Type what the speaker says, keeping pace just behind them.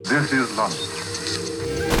This is London.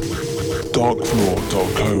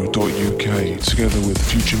 Darkfloor.co.uk, together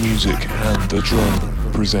with Future Music and The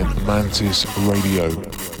Drum, present Mantis Radio.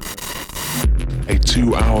 A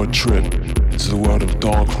 2-hour trip into the world of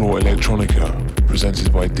Darkfloor Electronica,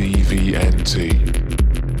 presented by DVNT.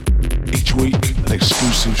 Each week, an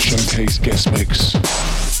exclusive showcase guest mix.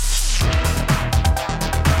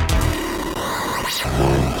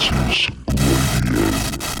 Mantis Radio.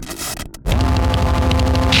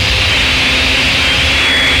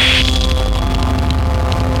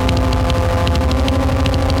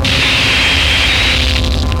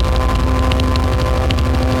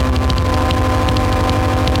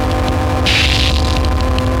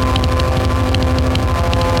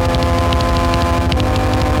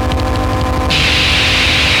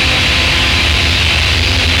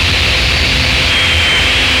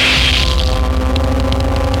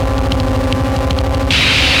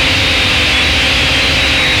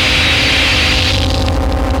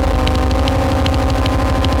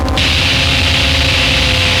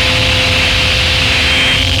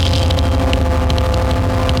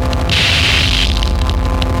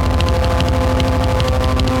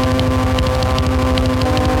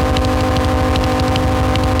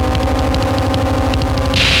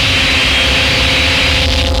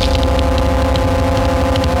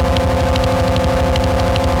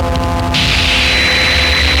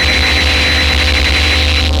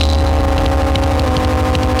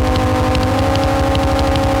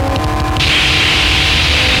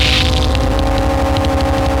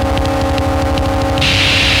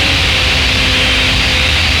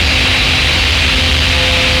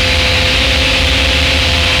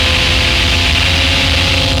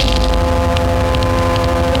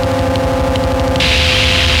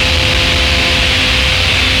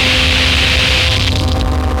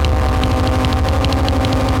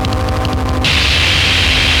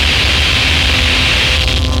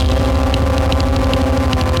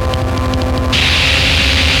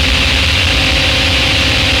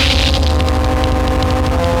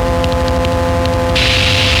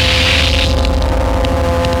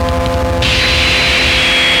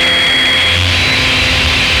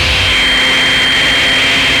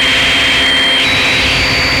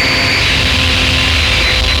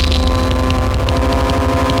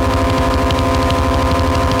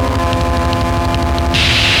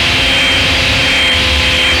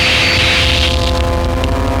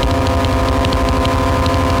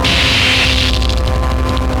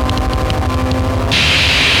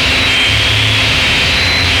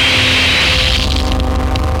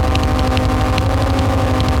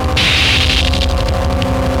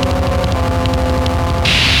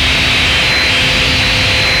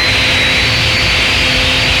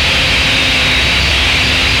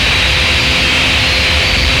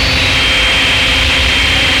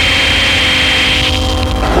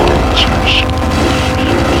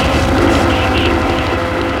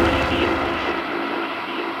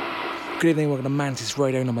 Good evening, welcome to Mantis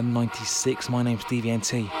Radio number 96. My name's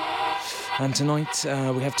DVNT. And tonight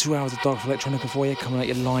we have 2 hours of Darkfloor Electronica for you, coming at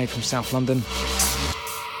you live from South London.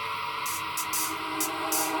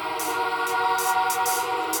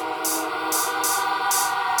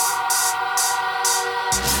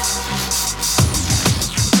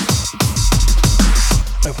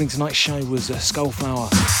 Opening tonight's show was Skullflower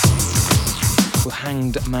with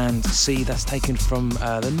Hanged Man Sea. That's taken from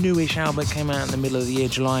the newish album that came out in the middle of the year,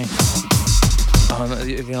 July.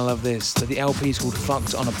 You're gonna love this. The LP is called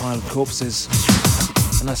Fucked on a Pile of Corpses,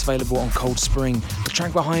 and that's available on Cold Spring. The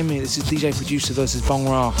track behind me, this is DJ Producer versus Bong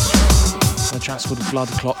Ra, and the track's called Blood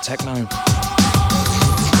Clot Techno.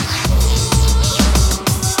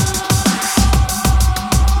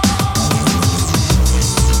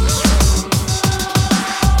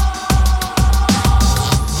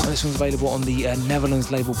 This one's available on the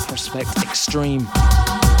Netherlands label Prospect Extreme.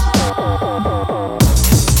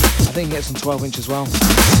 I think it gets on 12-inch as well,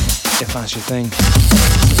 if that's your thing.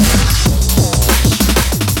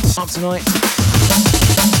 Up tonight,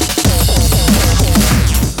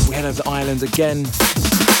 we head over to Ireland again.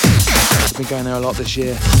 We've been going there a lot this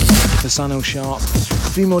year. For Sunil Sharpe. A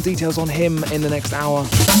few more details on him in the next hour.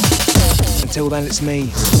 Until then, it's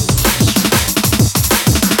me.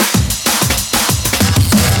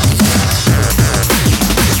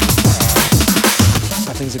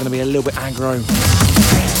 Things are going to be a little bit aggro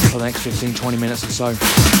for the next 15-20 minutes or so.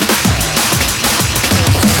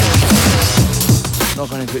 Not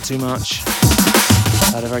going into it too much.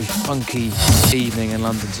 I had a very funky evening in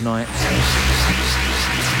London tonight.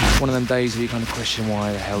 One of them days where you kind of question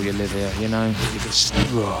why the hell you live here, you know? You just,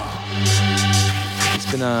 it's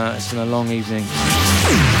been a long evening.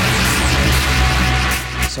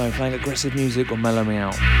 So playing aggressive music will mellow me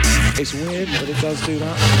out. It's weird, but it does do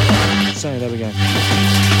that. So there we go.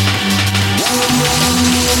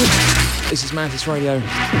 This is Mantis Radio.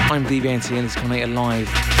 I'm DVNT and it's coming live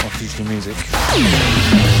off digital music.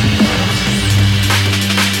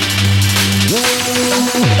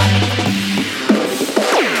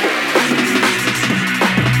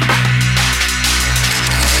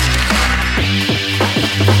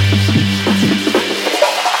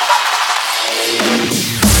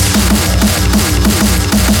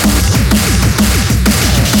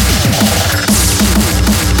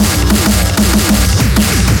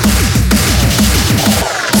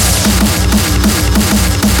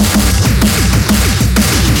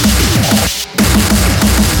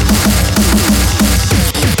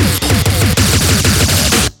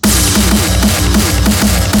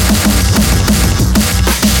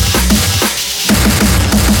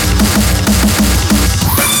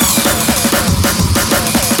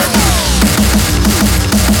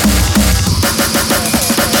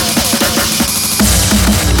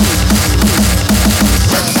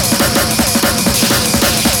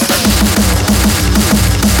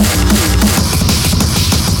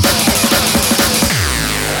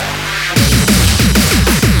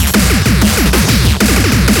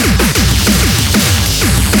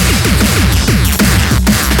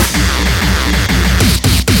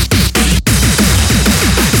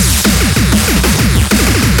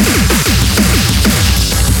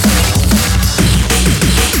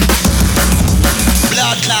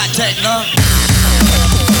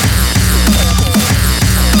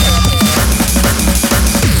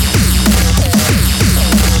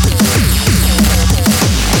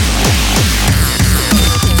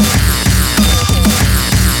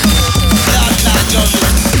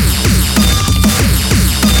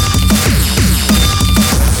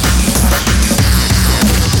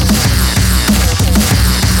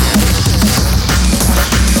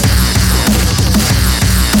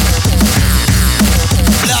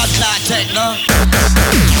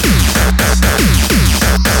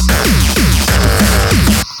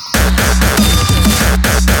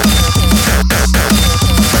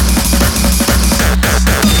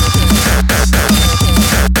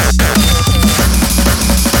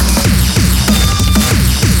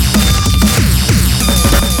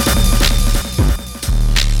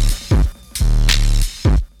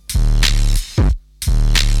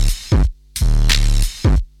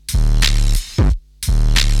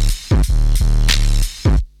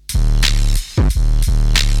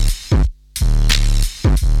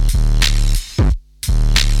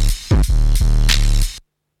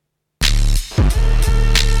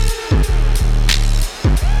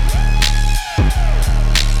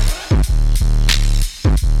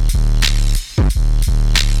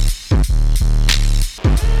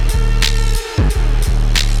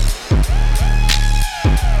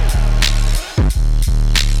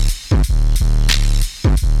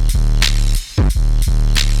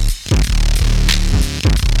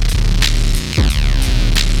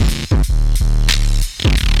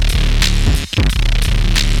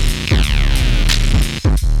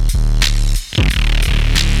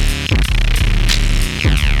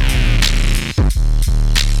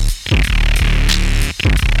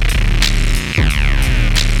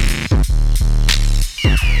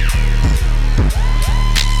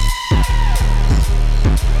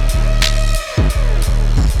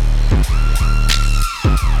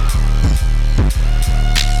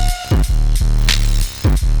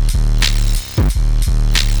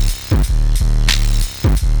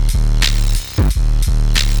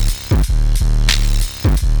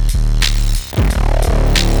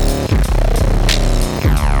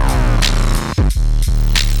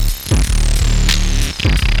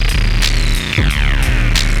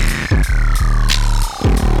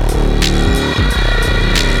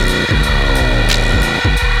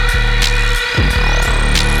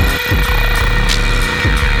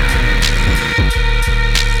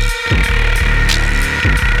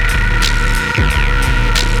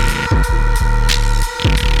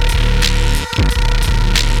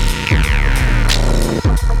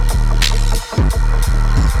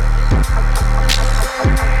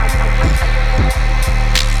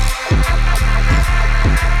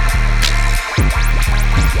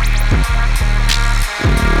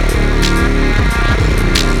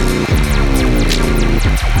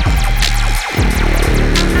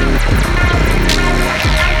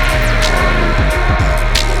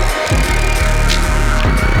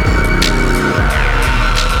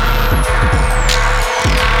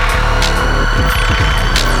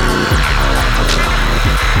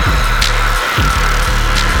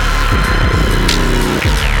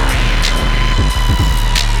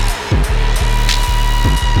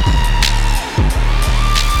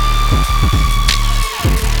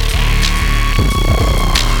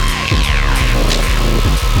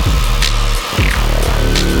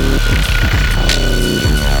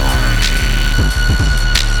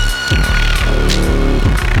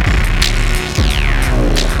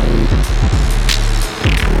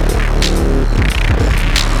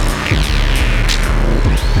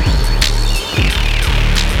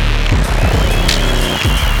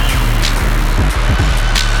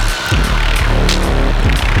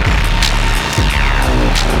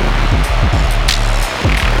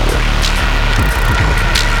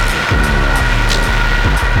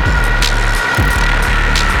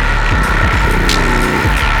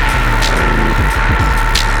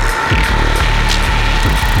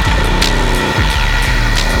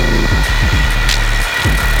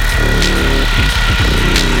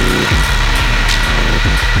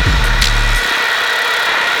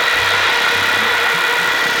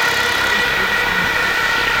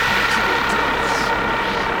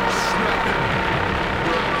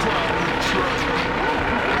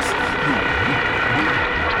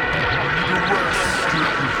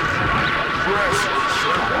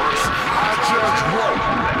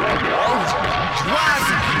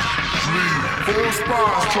 your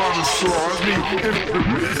spies trying to charge me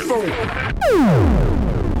infinite soul.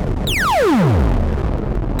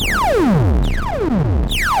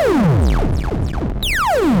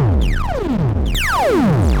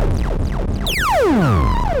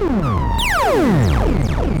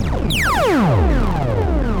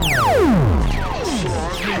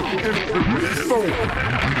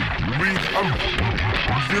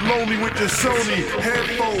 If you're lonely with your Sony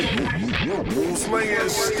headphone, slinging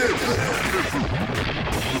stiff,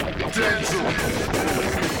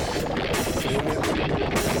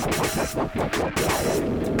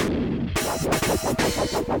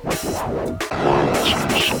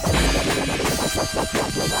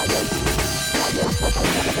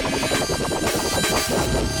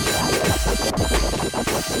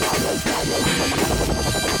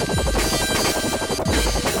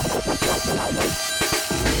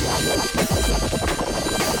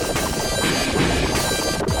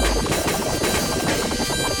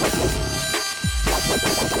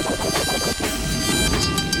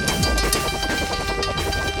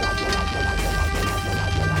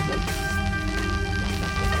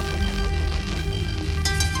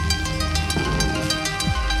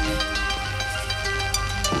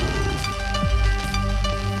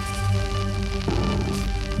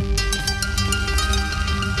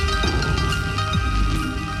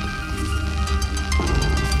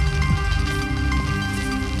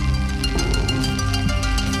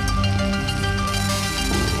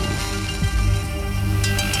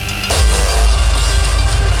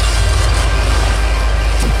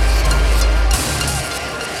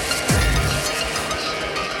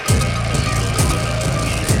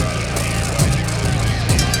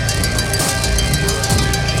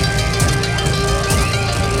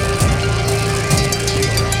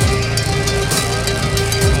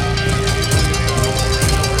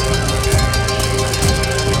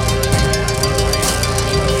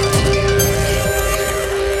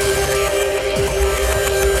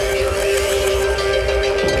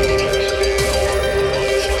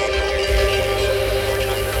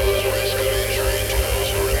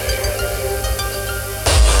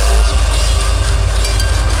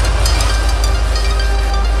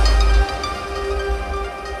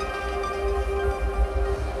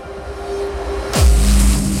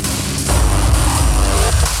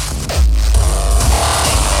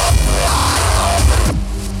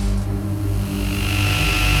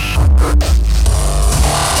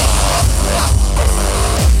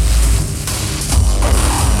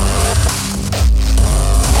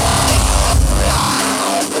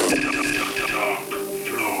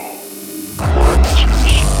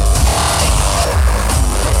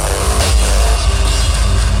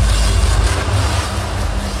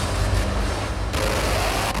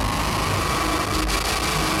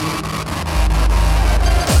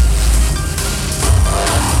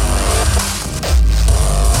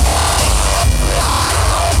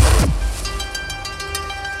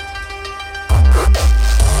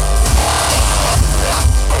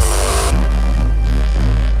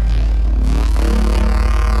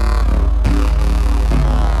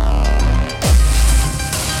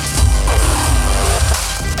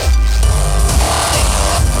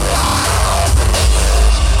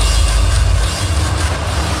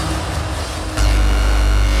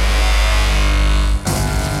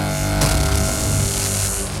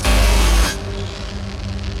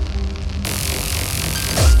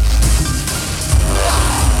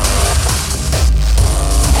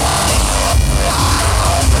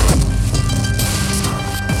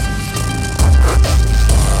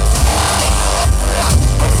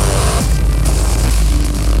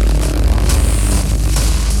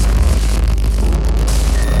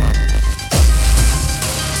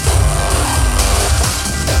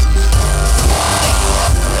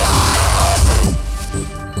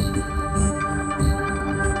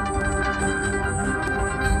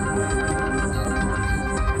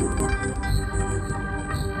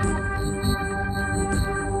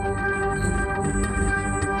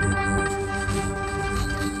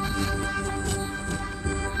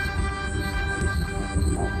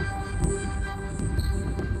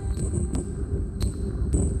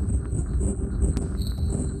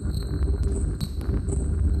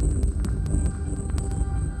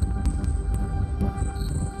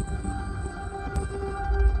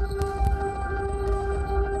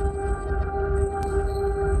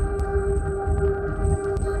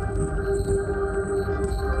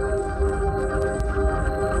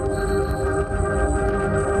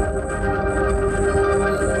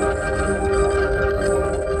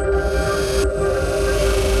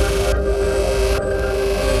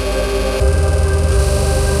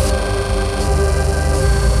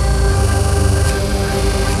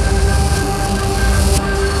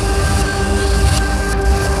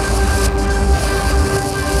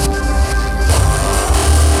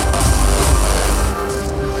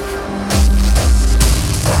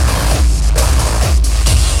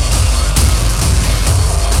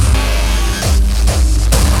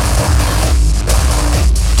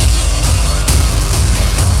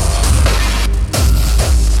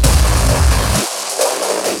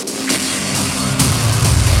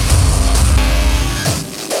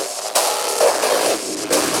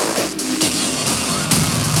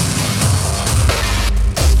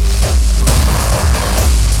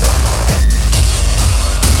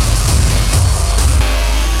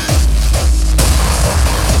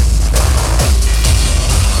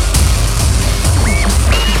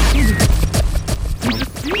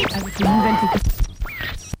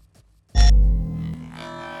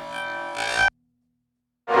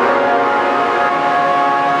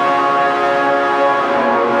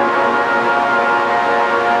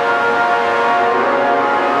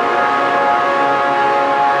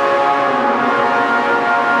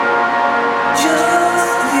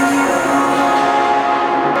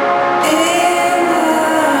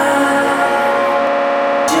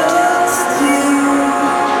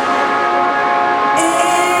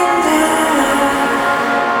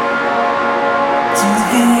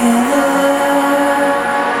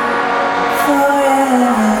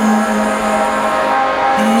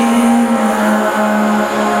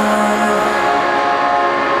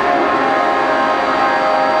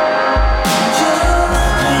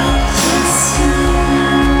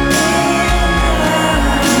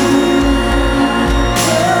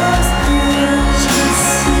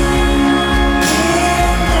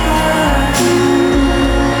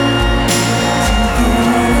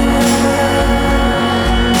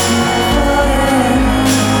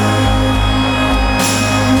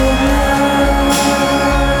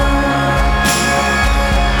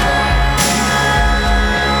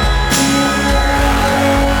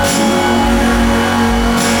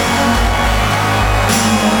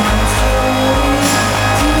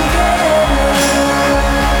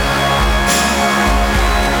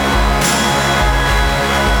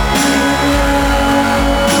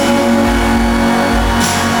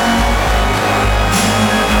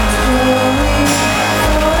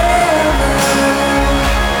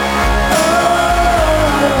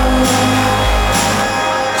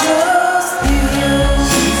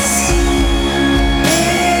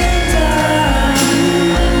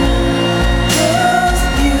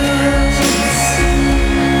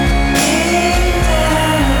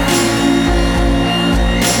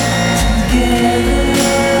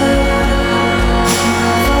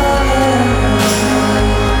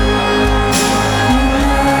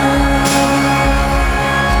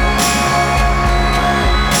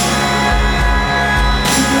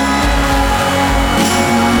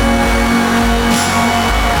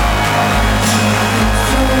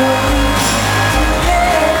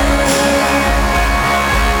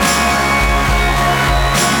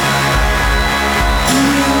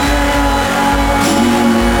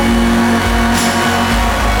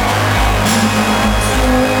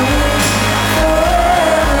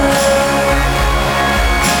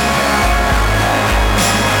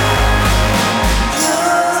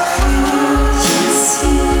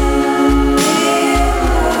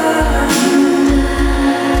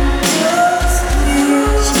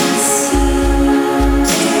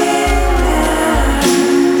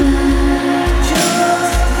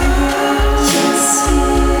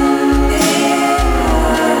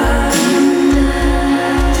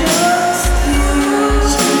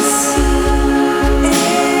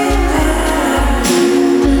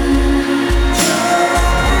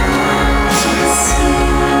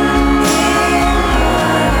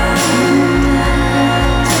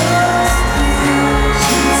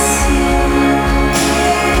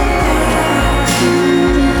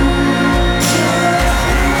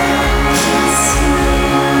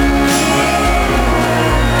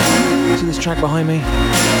 Track behind me.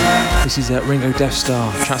 This is Ringo Death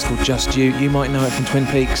Star. Track's called Just You. You might know it from Twin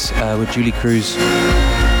Peaks with Julie Cruz.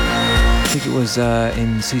 I think it was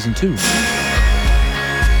in season 2.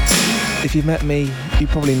 If you've met me, you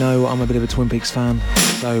probably know I'm a bit of a Twin Peaks fan.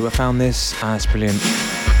 So I found this and it's brilliant.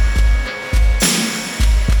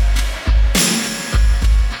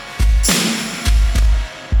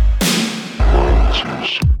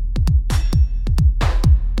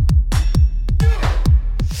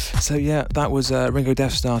 So yeah, that was Ringo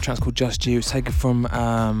Death Star. Track's called Just You. It's taken from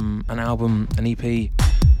an album, an EP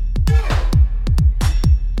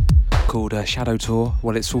called Shadow Tour.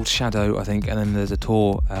 Well, it's called Shadow, I think, and then there's a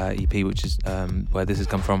Tour EP, which is where this has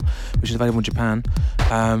come from, which is available in Japan.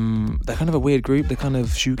 They're kind of a weird group. They're kind of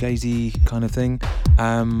shoegazy kind of thing.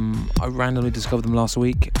 I randomly discovered them last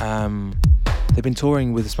week. They've been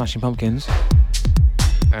touring with the Smashing Pumpkins,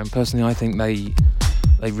 and personally, I think they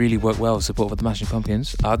really work well as support for the Smashing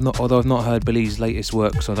Pumpkins. Although I've not heard Billy's latest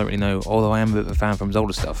work, so I don't really know. Although I am a bit of a fan from his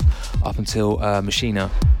older stuff, up until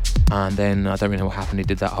Machina, and then I don't really know what happened. He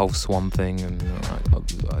did that whole Swan thing, and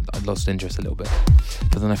I lost interest a little bit.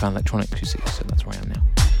 But then I found electronics, you see, so that's where I am now.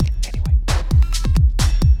 Anyway.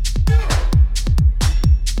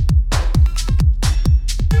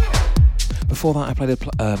 Before that, I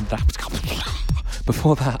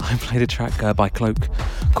played a track by Cloak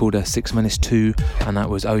called 6 Menace 2, and that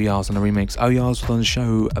was Oyars on a remix. Oyars was on the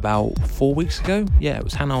show about 4 weeks ago. Yeah, it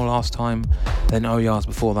was Hanno last time, then Oyars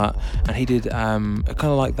before that, and he did kind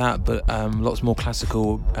of like that, but lots more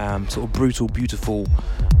classical, sort of brutal, beautiful,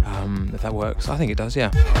 if that works. I think it does,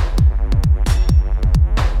 yeah.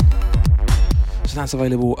 So that's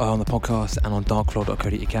available on the podcast and on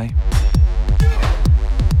darkfloor.co.uk.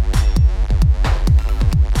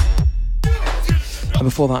 And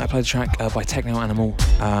before that, I played a track by Techno Animal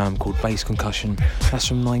called Bass Concussion. That's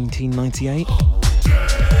from 1998.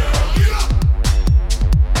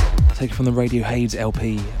 Taken from the Radiohead's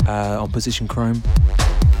LP on Position Chrome.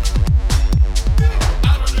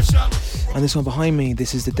 And this one behind me,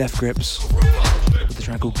 this is the Death Grips with the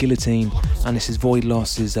track called Guillotine, and this is Void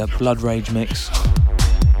Loss's Blood Rage mix.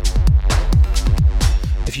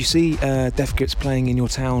 If you see Death Grips playing in your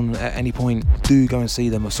town at any point, do go and see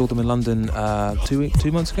them. I saw them in London 2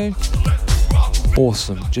 months ago.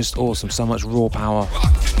 Awesome, just awesome. So much raw power.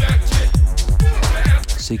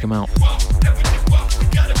 Seek them out.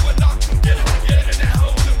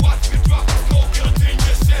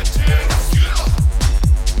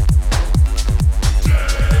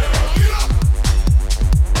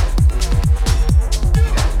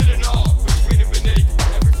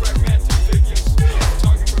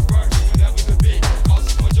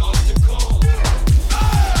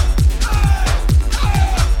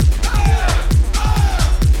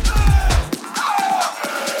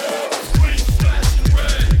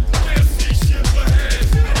 Shit.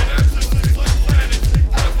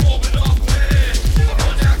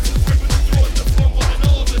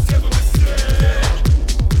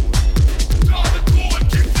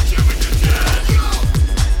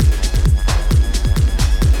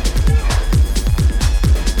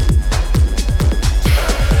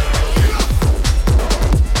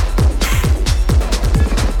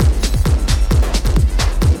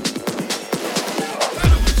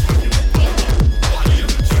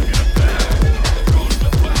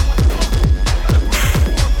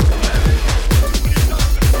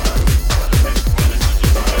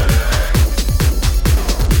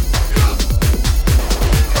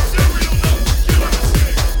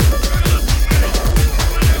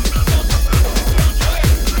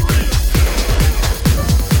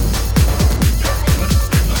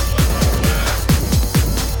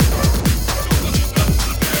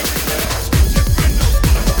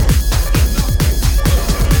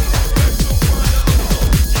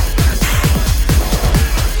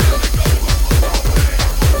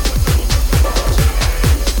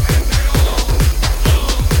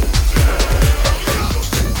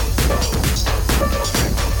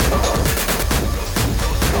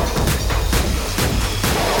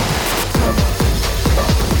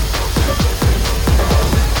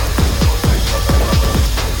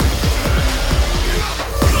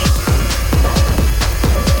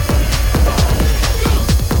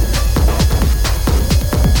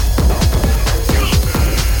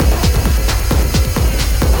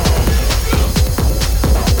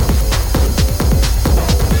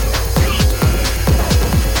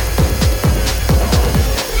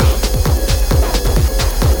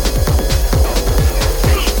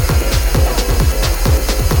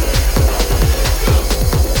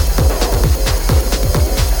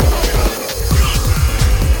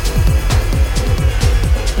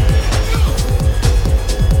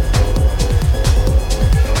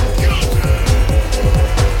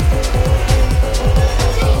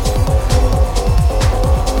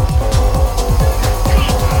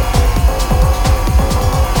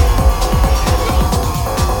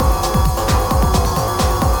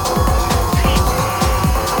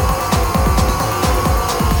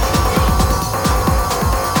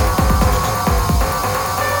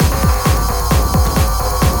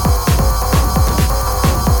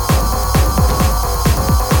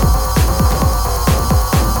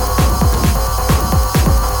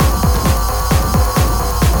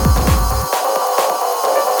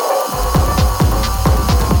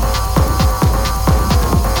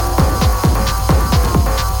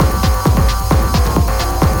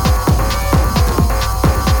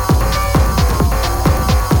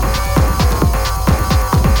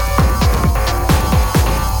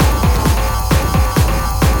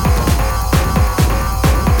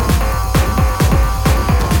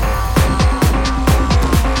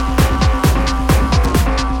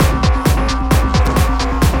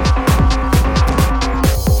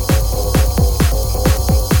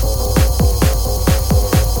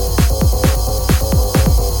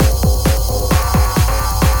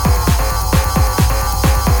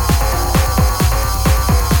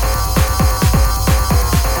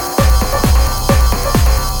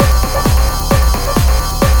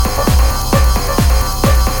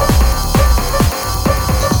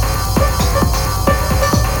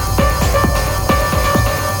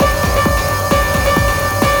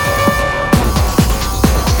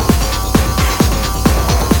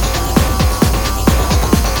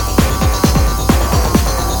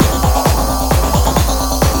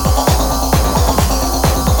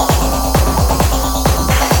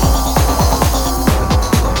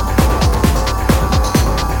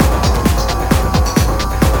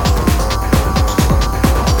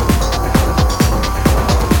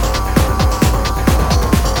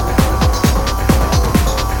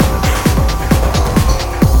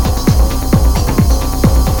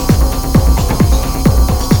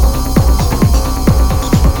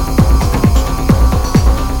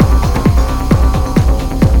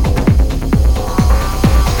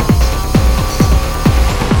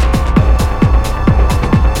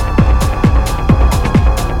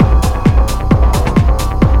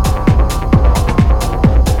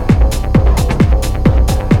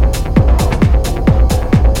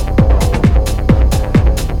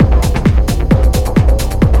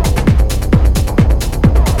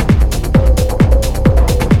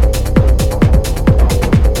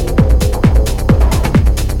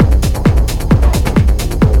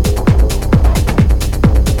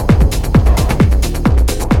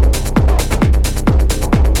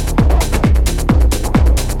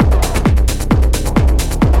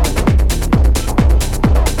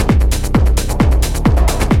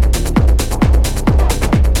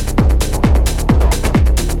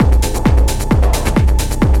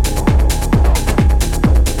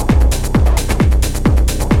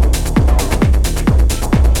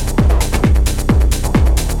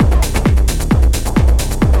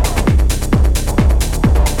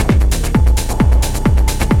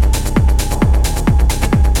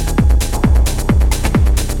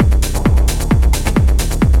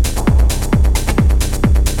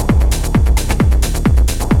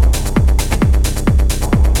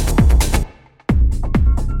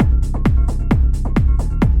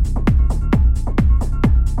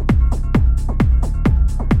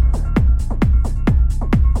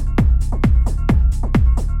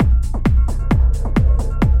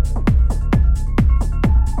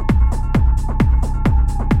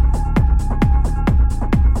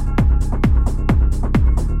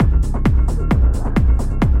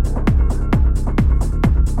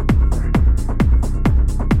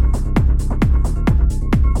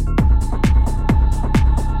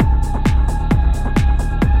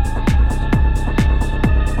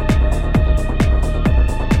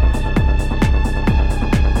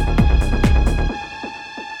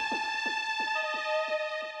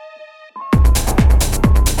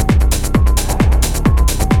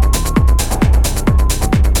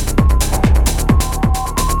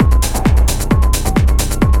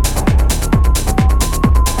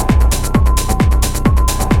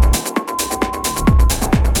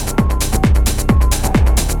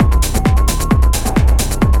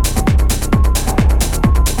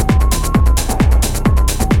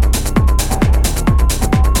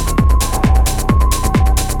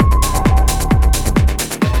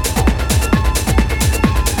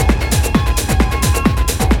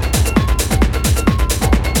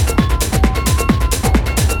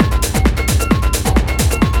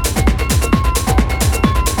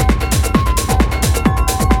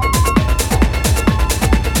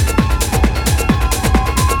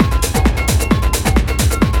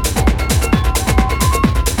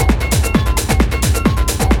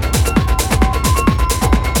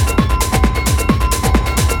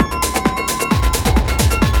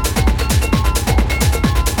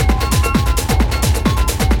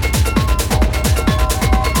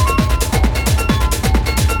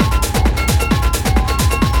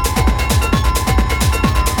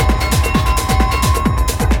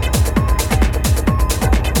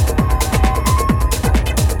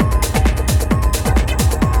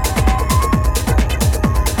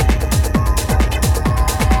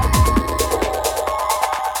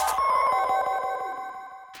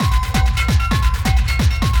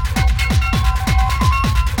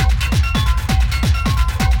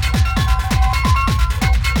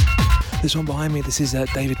 this one behind me. This is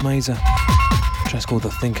David Mazer. The track's called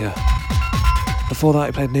The Thinker. Before that,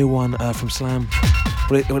 I played a new one from Slam.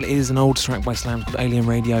 Well, it is an old track by Slam called Alien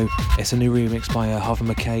Radio. It's a new remix by Harvey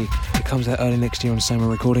McKay. It comes out early next year on Soma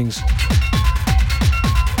Recordings.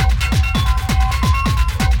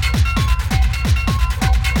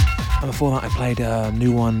 And before that, I played a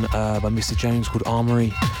new one by Mr. Jones called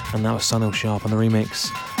Armory, and that was Sunil Sharpe on the remix.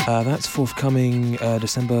 That's forthcoming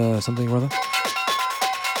December something or other.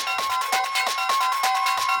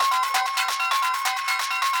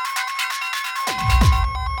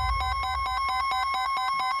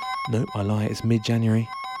 Nope, I lie, it's mid-January.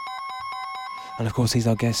 And of course he's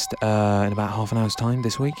our guest in about half an hour's time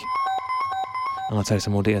this week. And I'll tell you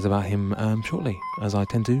some more details about him shortly, as I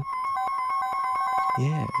tend to.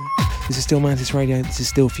 Yeah. This is still Mantis Radio, this is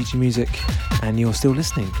still Future Music, and you're still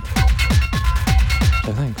listening.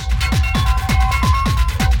 So thanks.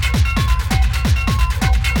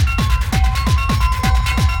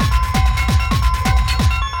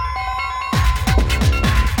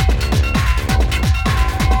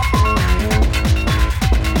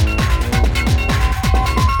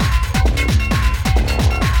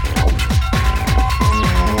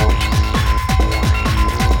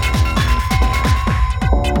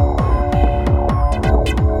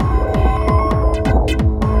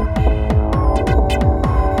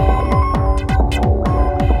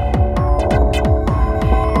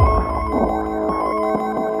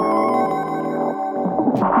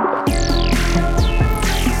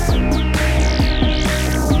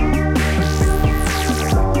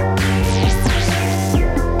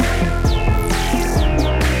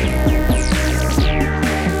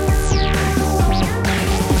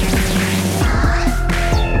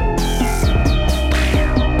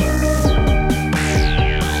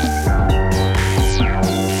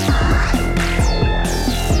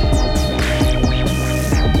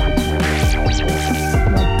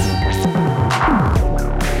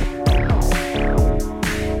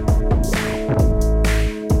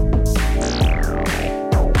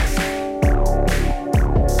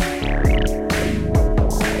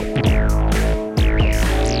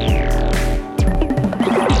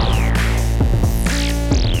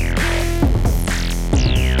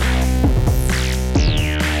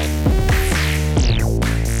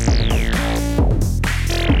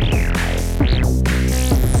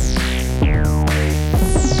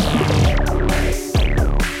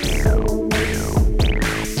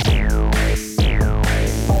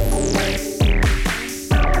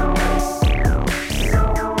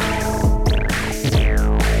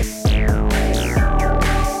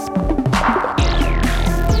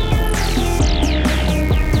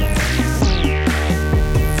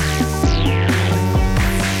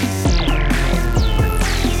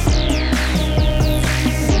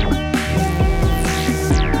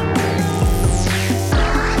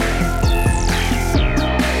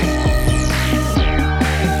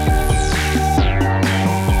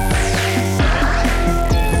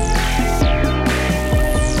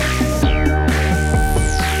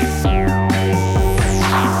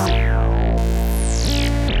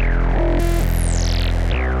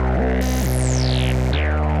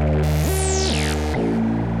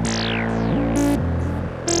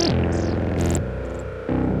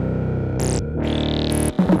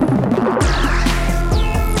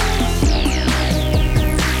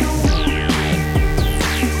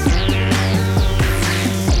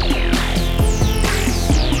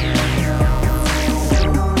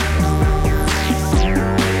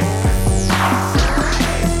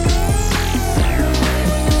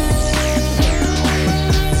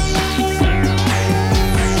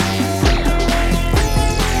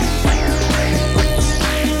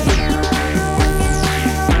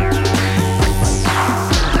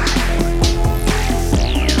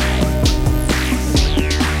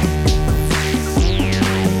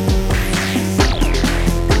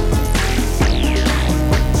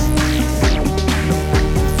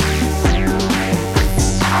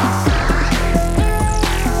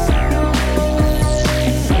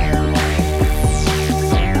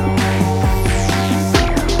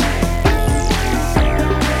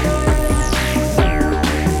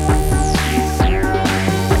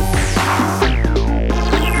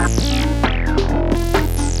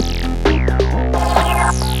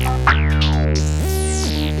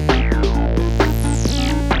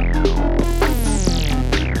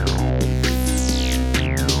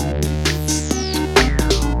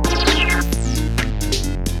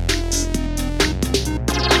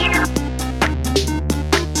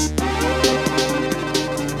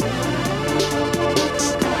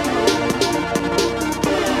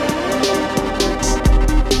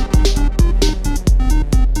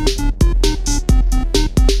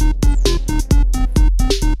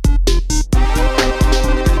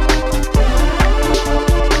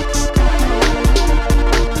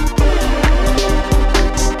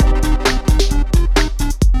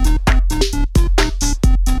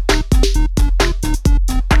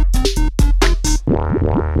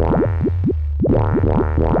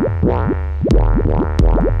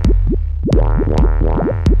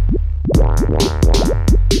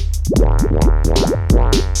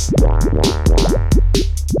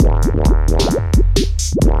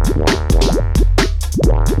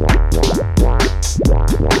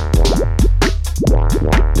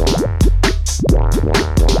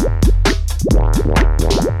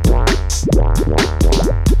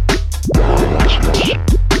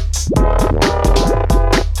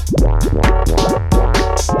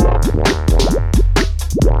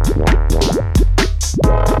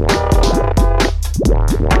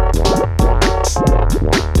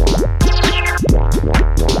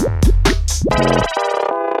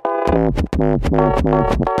 What is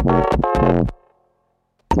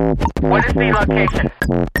the location?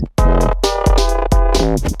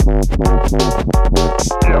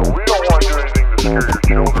 Yeah, we don't want to do anything to scare your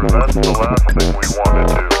children. That's the last thing we want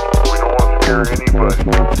to do. We don't want to scare anybody.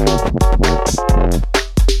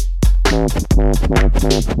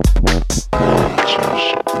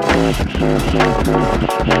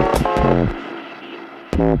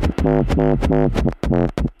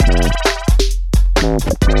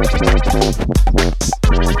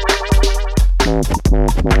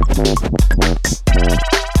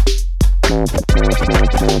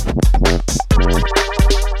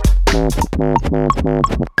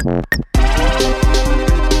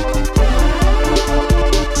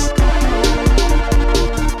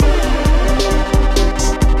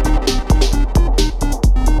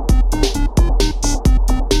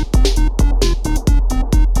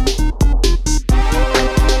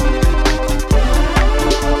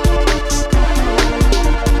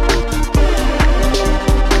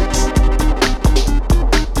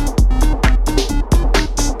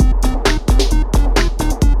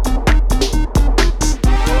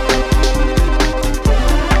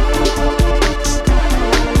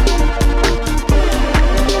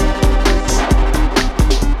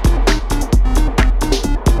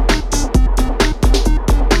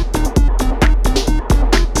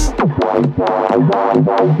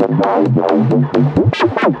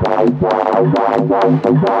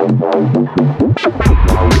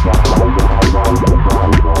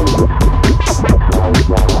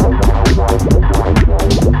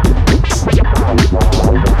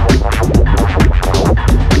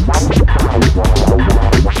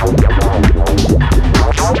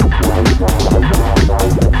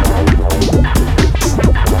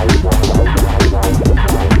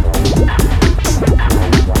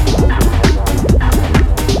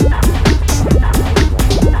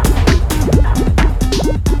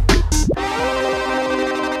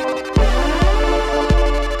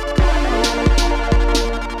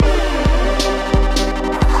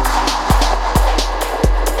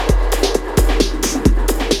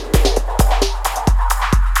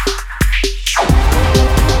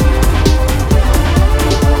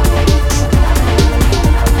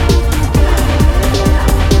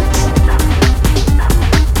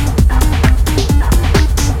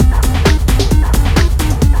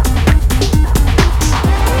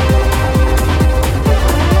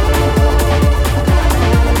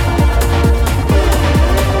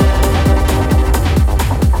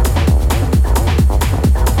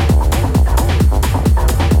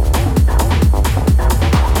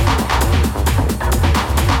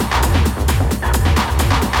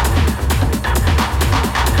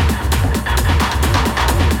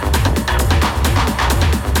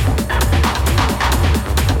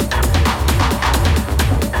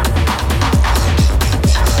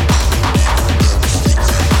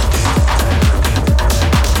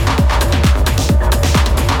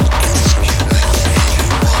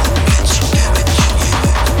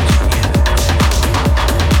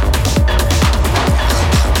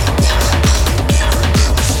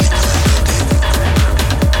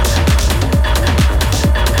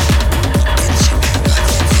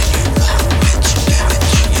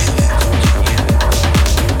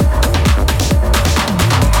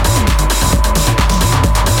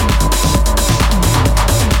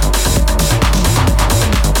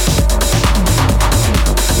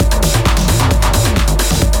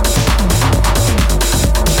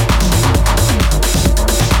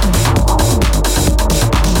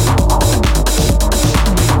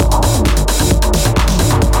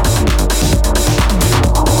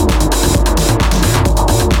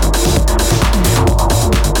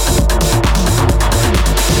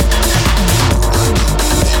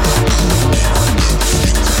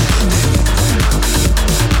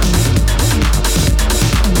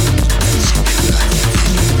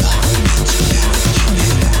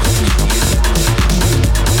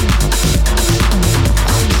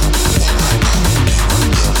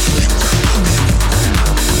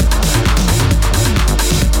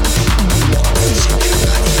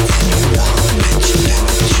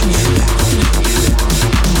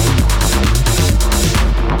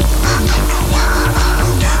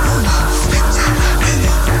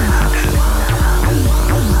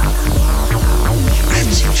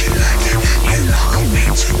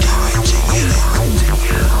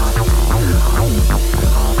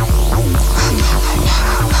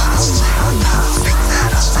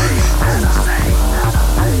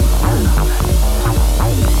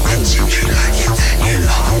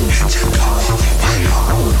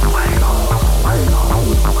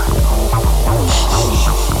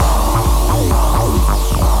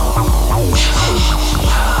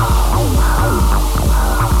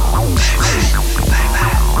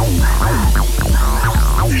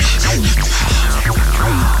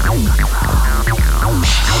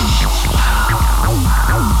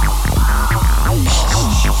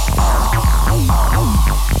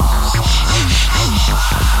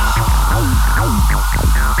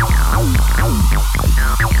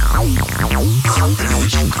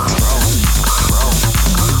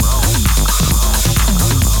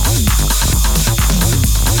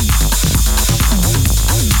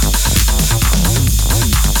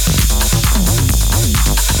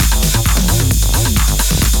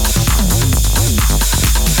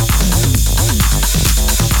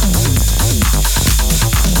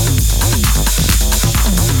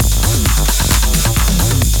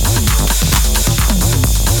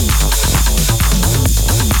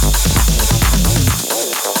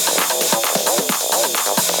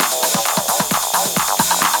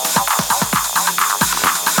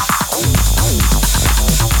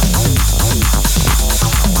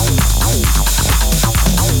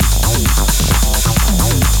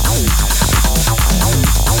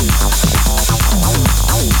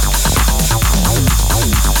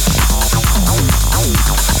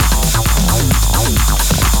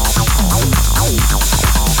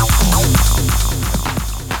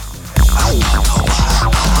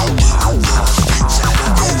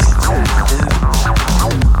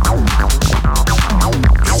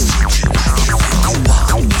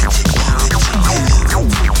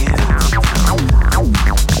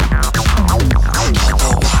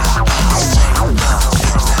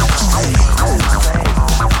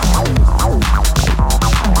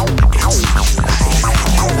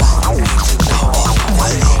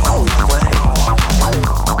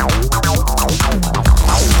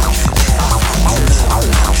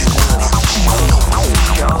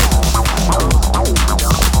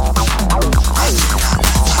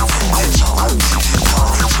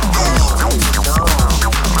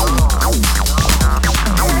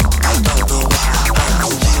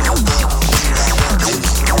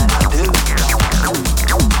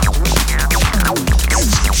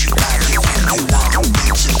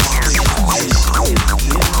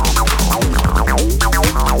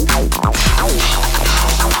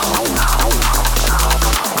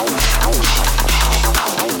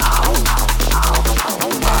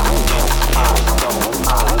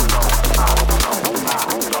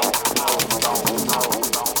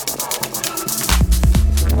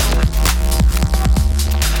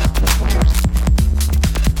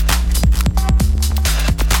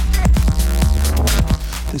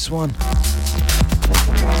 this one.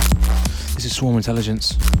 This is Swarm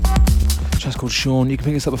Intelligence. Track's called Sean. You can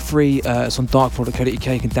pick this up for free. It's on darkfloor.co.uk.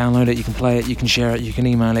 You can download it, you can play it, you can share it, you can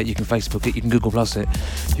email it, you can Facebook it, you can Google Plus it.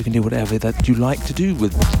 You can do whatever that you like to do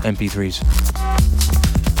with MP3s.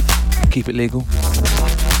 Keep it legal.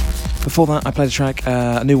 Before that, I played a track,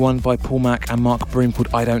 a new one by Paul Mac and Mark Broom called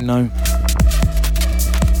I Don't Know.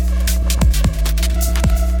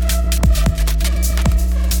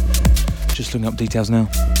 Just looking up details now.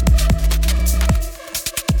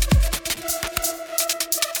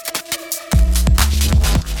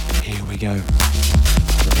 Here we go.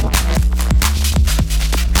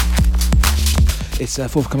 It's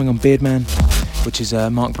forthcoming on Beardman, which is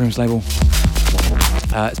Mark Broom's label.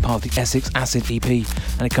 It's part of the Essex Acid EP,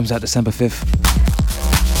 and it comes out December 5th.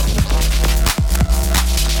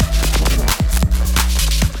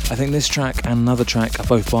 I think this track and another track are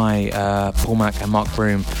both by Paul Mac and Mark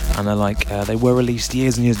Broom, and they're like they were released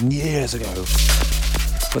years and years and years ago,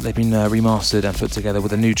 but they've been remastered and put together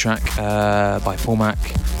with a new track by Paul Mac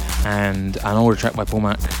and an older track by Paul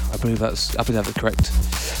Mac. I believe that's correct.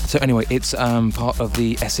 So anyway, it's part of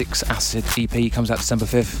the Essex Acid EP. Comes out December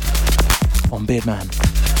 5th on Beardman.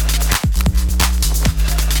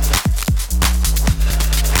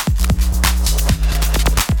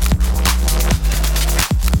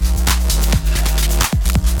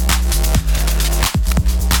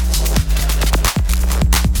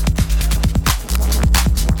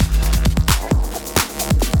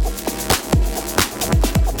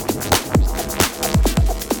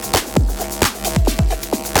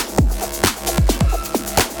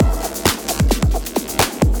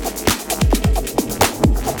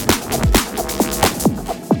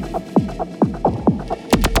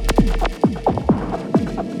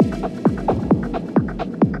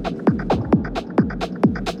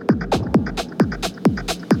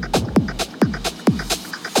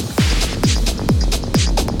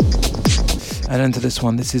 And into this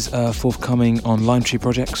one, this is forthcoming on Lime Tree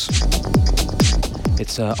Projects.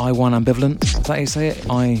 It's I1 Ambivalent, is that how you say it?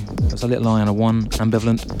 There's a little I and a 1,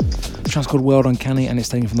 Ambivalent. The track's called World Uncanny, and it's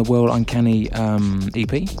taken from the World Uncanny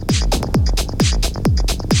EP.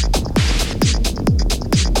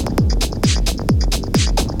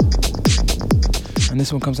 And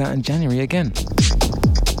this one comes out in January again.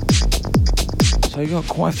 So you've got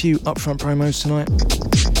quite a few upfront promos tonight.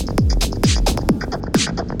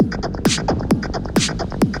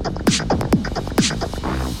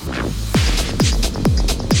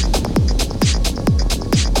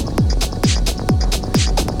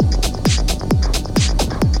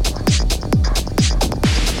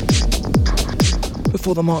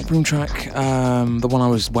 Before the Mark Broom track, the one I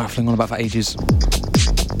was waffling on about for ages,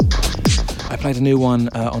 I played a new one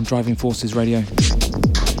on Driving Forces Radio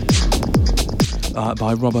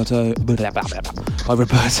by Roberto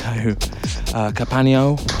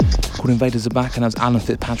Capagno, called Invaders Are Back, and that's Alan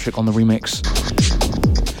Fitzpatrick on the remix.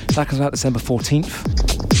 That comes out December 14th.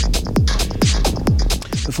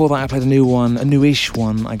 Before that, I played a new one, a newish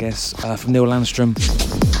one, I guess, from Neil Landstrom,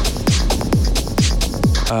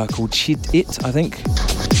 called Chid It, I think.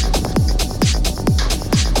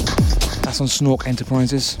 That's on Snork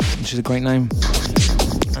Enterprises, which is a great name,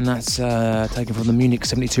 and that's taken from the Munich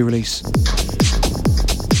 72 release.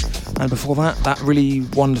 And before that, that really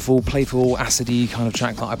wonderful, playful, acidy kind of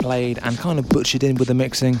track that I played and kind of butchered in with the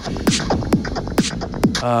mixing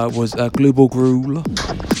was Global Gruel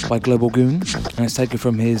by Global Goon, and it's taken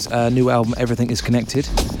from his new album Everything Is Connected.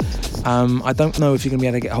 I don't know if you're going to be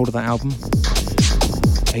able to get hold of that album.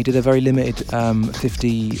 He did a very limited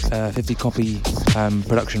 50 copy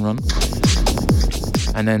production run,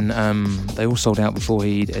 and then they all sold out before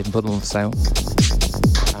he even put them on for sale.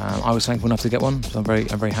 I was thankful enough to get one, so I'm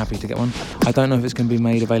very happy to get one. I don't know if it's going to be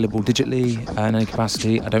made available digitally in any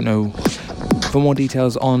capacity. I don't know. For more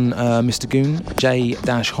details on Mr. Goon,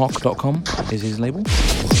 j-hock.com is his label,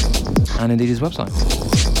 and indeed his website.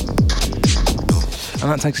 And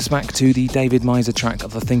that takes us back to the David Miser track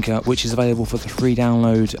of The Thinker, which is available for the free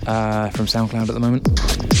download from SoundCloud at the moment.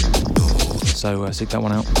 So stick that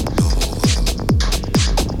one out.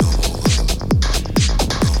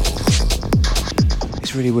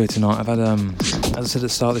 It's really weird tonight. I've had, as I said at the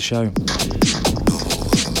start of the show,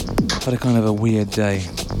 I've had a kind of a weird day.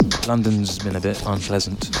 London's been a bit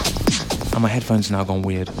unpleasant, and my headphones have now gone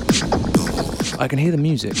weird. I can hear the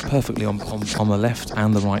music perfectly on the left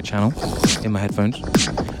and the right channel in my headphones.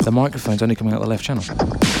 The microphone's only coming out the left channel,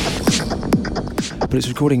 but it's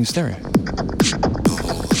recording in stereo.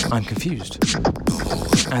 I'm confused,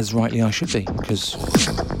 as rightly I should be, because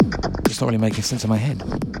it's not really making sense in my head.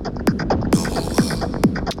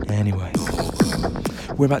 Anyway,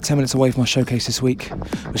 We're about 10 minutes away from our showcase this week,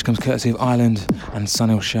 which comes courtesy of Ireland and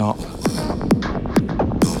Sunil Sharpe.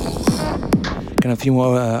 Gonna have a few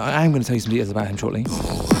more. I am going to tell you some details about him shortly.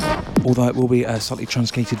 Although it will be a slightly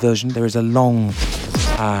truncated version. There is a longish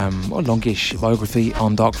biography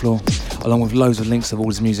on Darkfloor, along with loads of links of all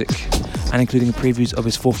his music, and including previews of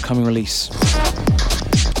his forthcoming release.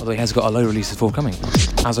 Although he has got a load of releases forthcoming,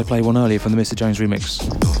 as I played one earlier from the Mr. Jones remix.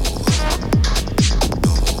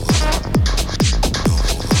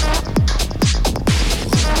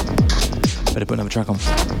 Better put another track on.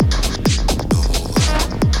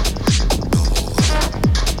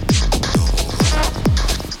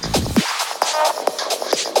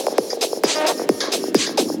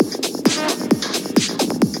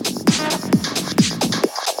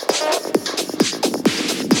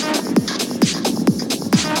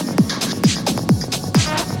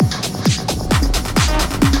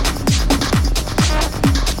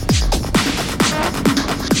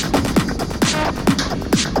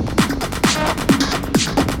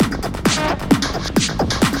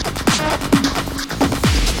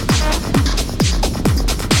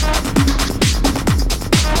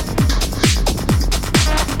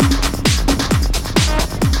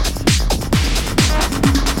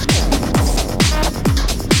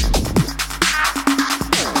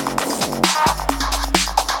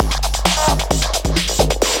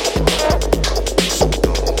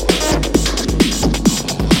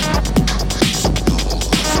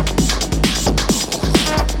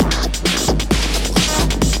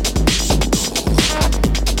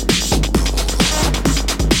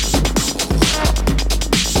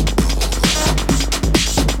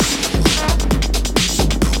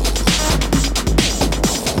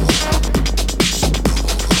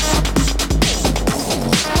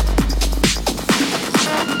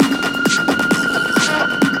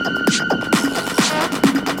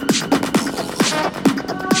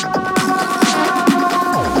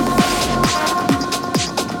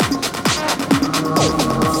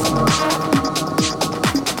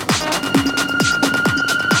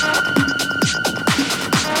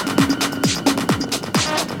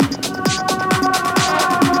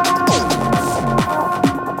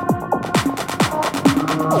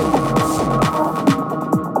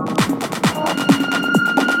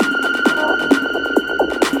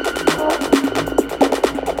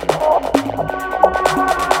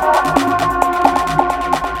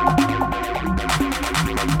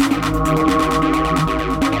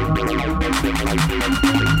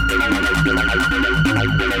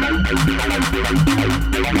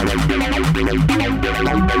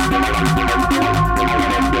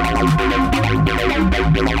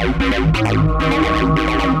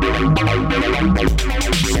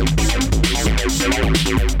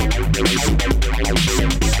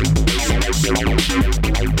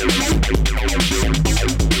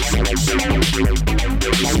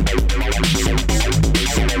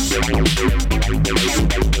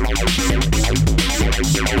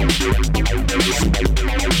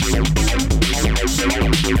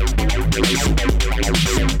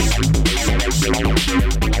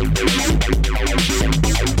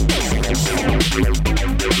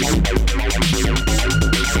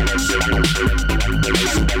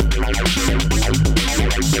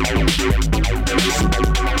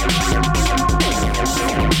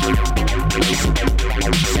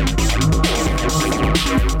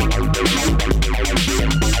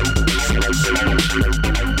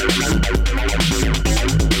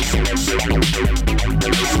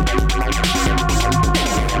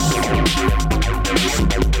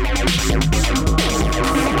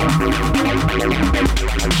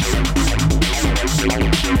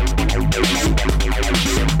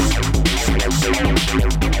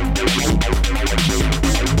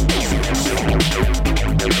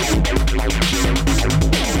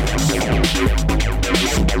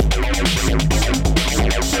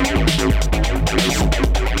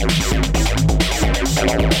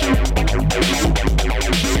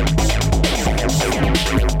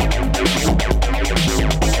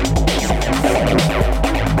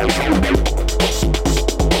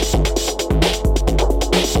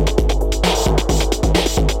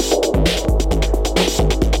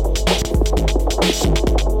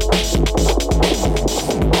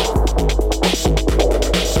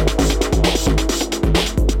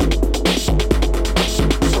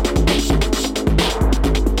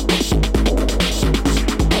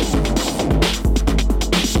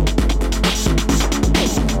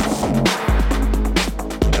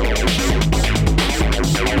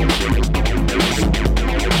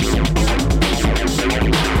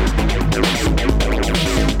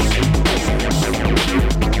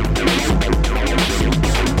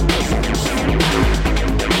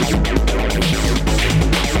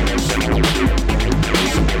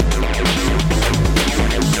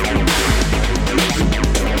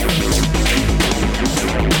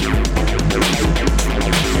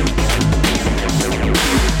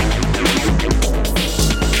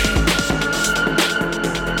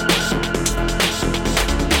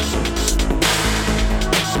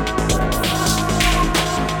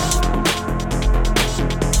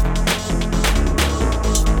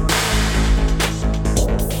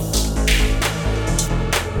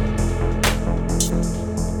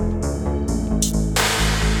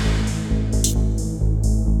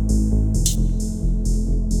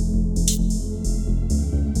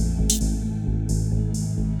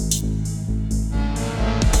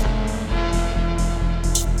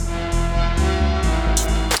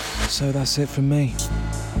 So that's it from me.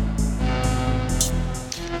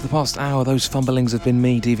 For the past hour, those fumblings have been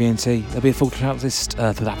me, DVNT. There'll be a full track list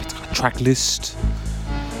when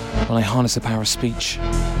I harness the power of speech.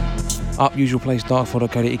 Up usual place,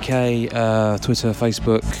 darkfloor.co.uk, Twitter,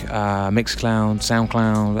 Facebook, Mixcloud,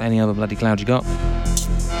 Soundcloud, any other bloody cloud you got.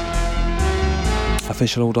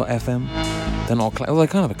 Official.fm. They're not a cloud, well, they're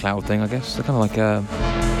kind of a cloud thing, I guess. They're kind of like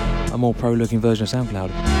a more pro-looking version of SoundCloud.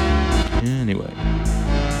 Anyway.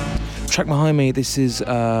 Track behind me, this is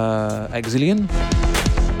Exilian.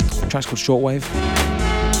 The track's called Shortwave.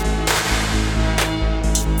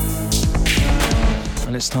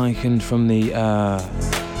 And it's taken from the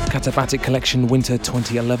Katabatic Collection Winter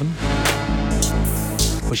 2011,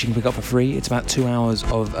 which you can pick up for free. It's about 2 hours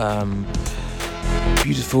of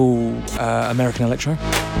beautiful American electro.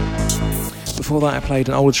 Before that I played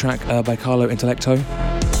an older track by Carlo Intellecto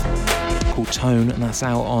called Tone, and that's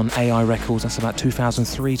out on AI Records. That's about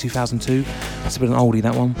 2003, 2002. It's a bit of an oldie,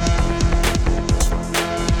 that one.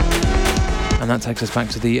 And that takes us back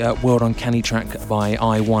to the World Uncanny track by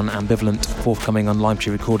I1 Ambivalent, forthcoming on Lime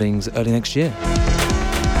Tree Recordings early next year.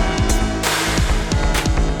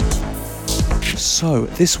 So,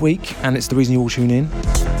 this week, and it's the reason you all tune in,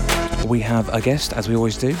 we have a guest, as we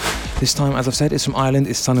always do. This time, as I've said, it's from Ireland,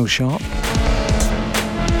 it's Sunil Sharpe.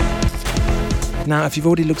 Now, if you've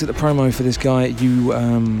already looked at the promo for this guy, you,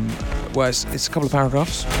 well, it's a couple of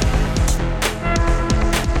paragraphs.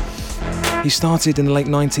 He started in the late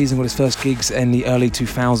 90s and got his first gigs in the early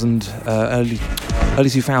 2000 and the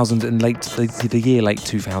year late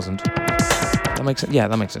 2000. That makes sense? Yeah,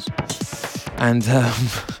 that makes sense. And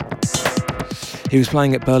he was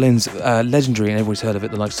playing at Berlin's legendary, and everybody's heard of it,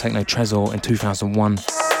 the likes of Techno Trezor in 2001.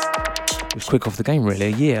 It was quick off the game, really,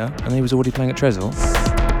 a year, and he was already playing at Trezor.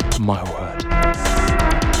 My word.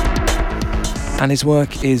 And his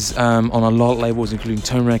work is on a lot of labels, including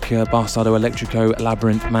Tone Wrecker, Bastardo Electrico,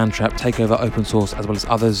 Labyrinth, Mantrap, Takeover, Open Source, as well as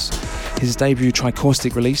others. His debut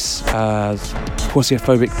Tricaustic release,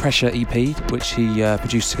 Quasiophobic Pressure EP, which he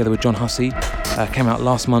produced together with John Hussey, came out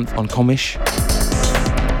last month on Comish.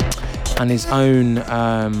 And his own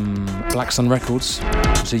Black Sun Records,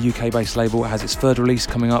 which is a UK-based label, has its third release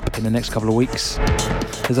coming up in the next couple of weeks.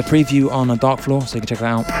 There's a preview on Darkfloor, so you can check that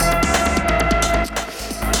out.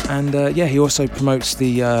 And yeah, he also promotes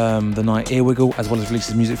the night Earwiggle, as well as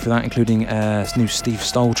releases music for that, including a new Steve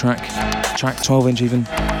Stoll track 12-inch even,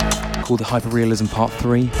 called the Hyperrealism Part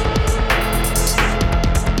 3.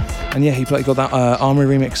 And yeah, he got that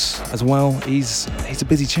Armory remix as well. He's a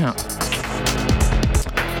busy chap.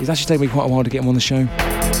 He's actually taken me quite a while to get him on the show,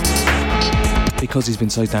 because he's been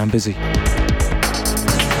so damn busy.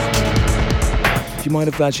 You might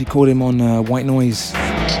have actually called him on White Noise,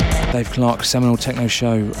 Dave Clark's seminal techno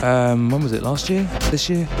show. When was it? Last year? This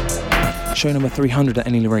year? Show number 300 at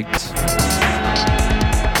any rate.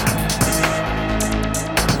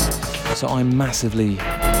 So I'm massively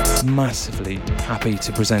happy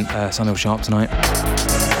to present Sunil Sharpe tonight.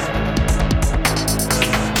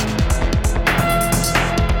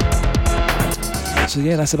 So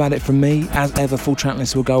yeah, that's about it from me. As ever, full track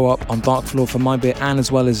list will go up on Darkfloor for my bit, and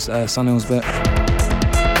as well as Sunil's bit.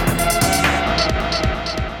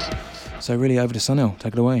 So really, over to Sunil.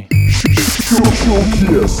 Take it away.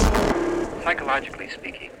 Psychologically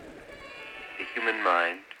speaking, the human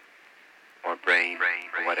mind, or brain,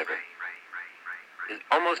 or whatever, is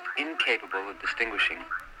almost incapable of distinguishing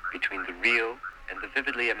between the real and the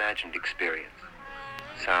vividly imagined experience.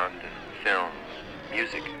 Sound and film,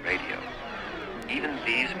 music and radio. Even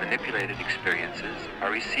these manipulated experiences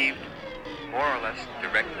are received more or less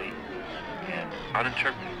directly and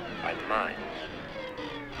uninterpreted by the mind.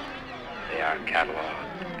 They are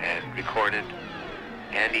cataloged and recorded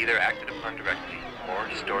and either acted upon directly or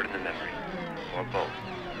stored in the memory, or both.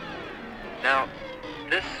 Now,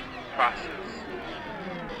 this process,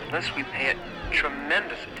 unless we pay it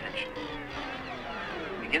tremendous attention,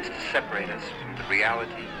 begins to separate us from the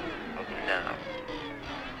reality of the now.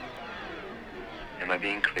 Am I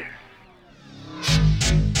being clear?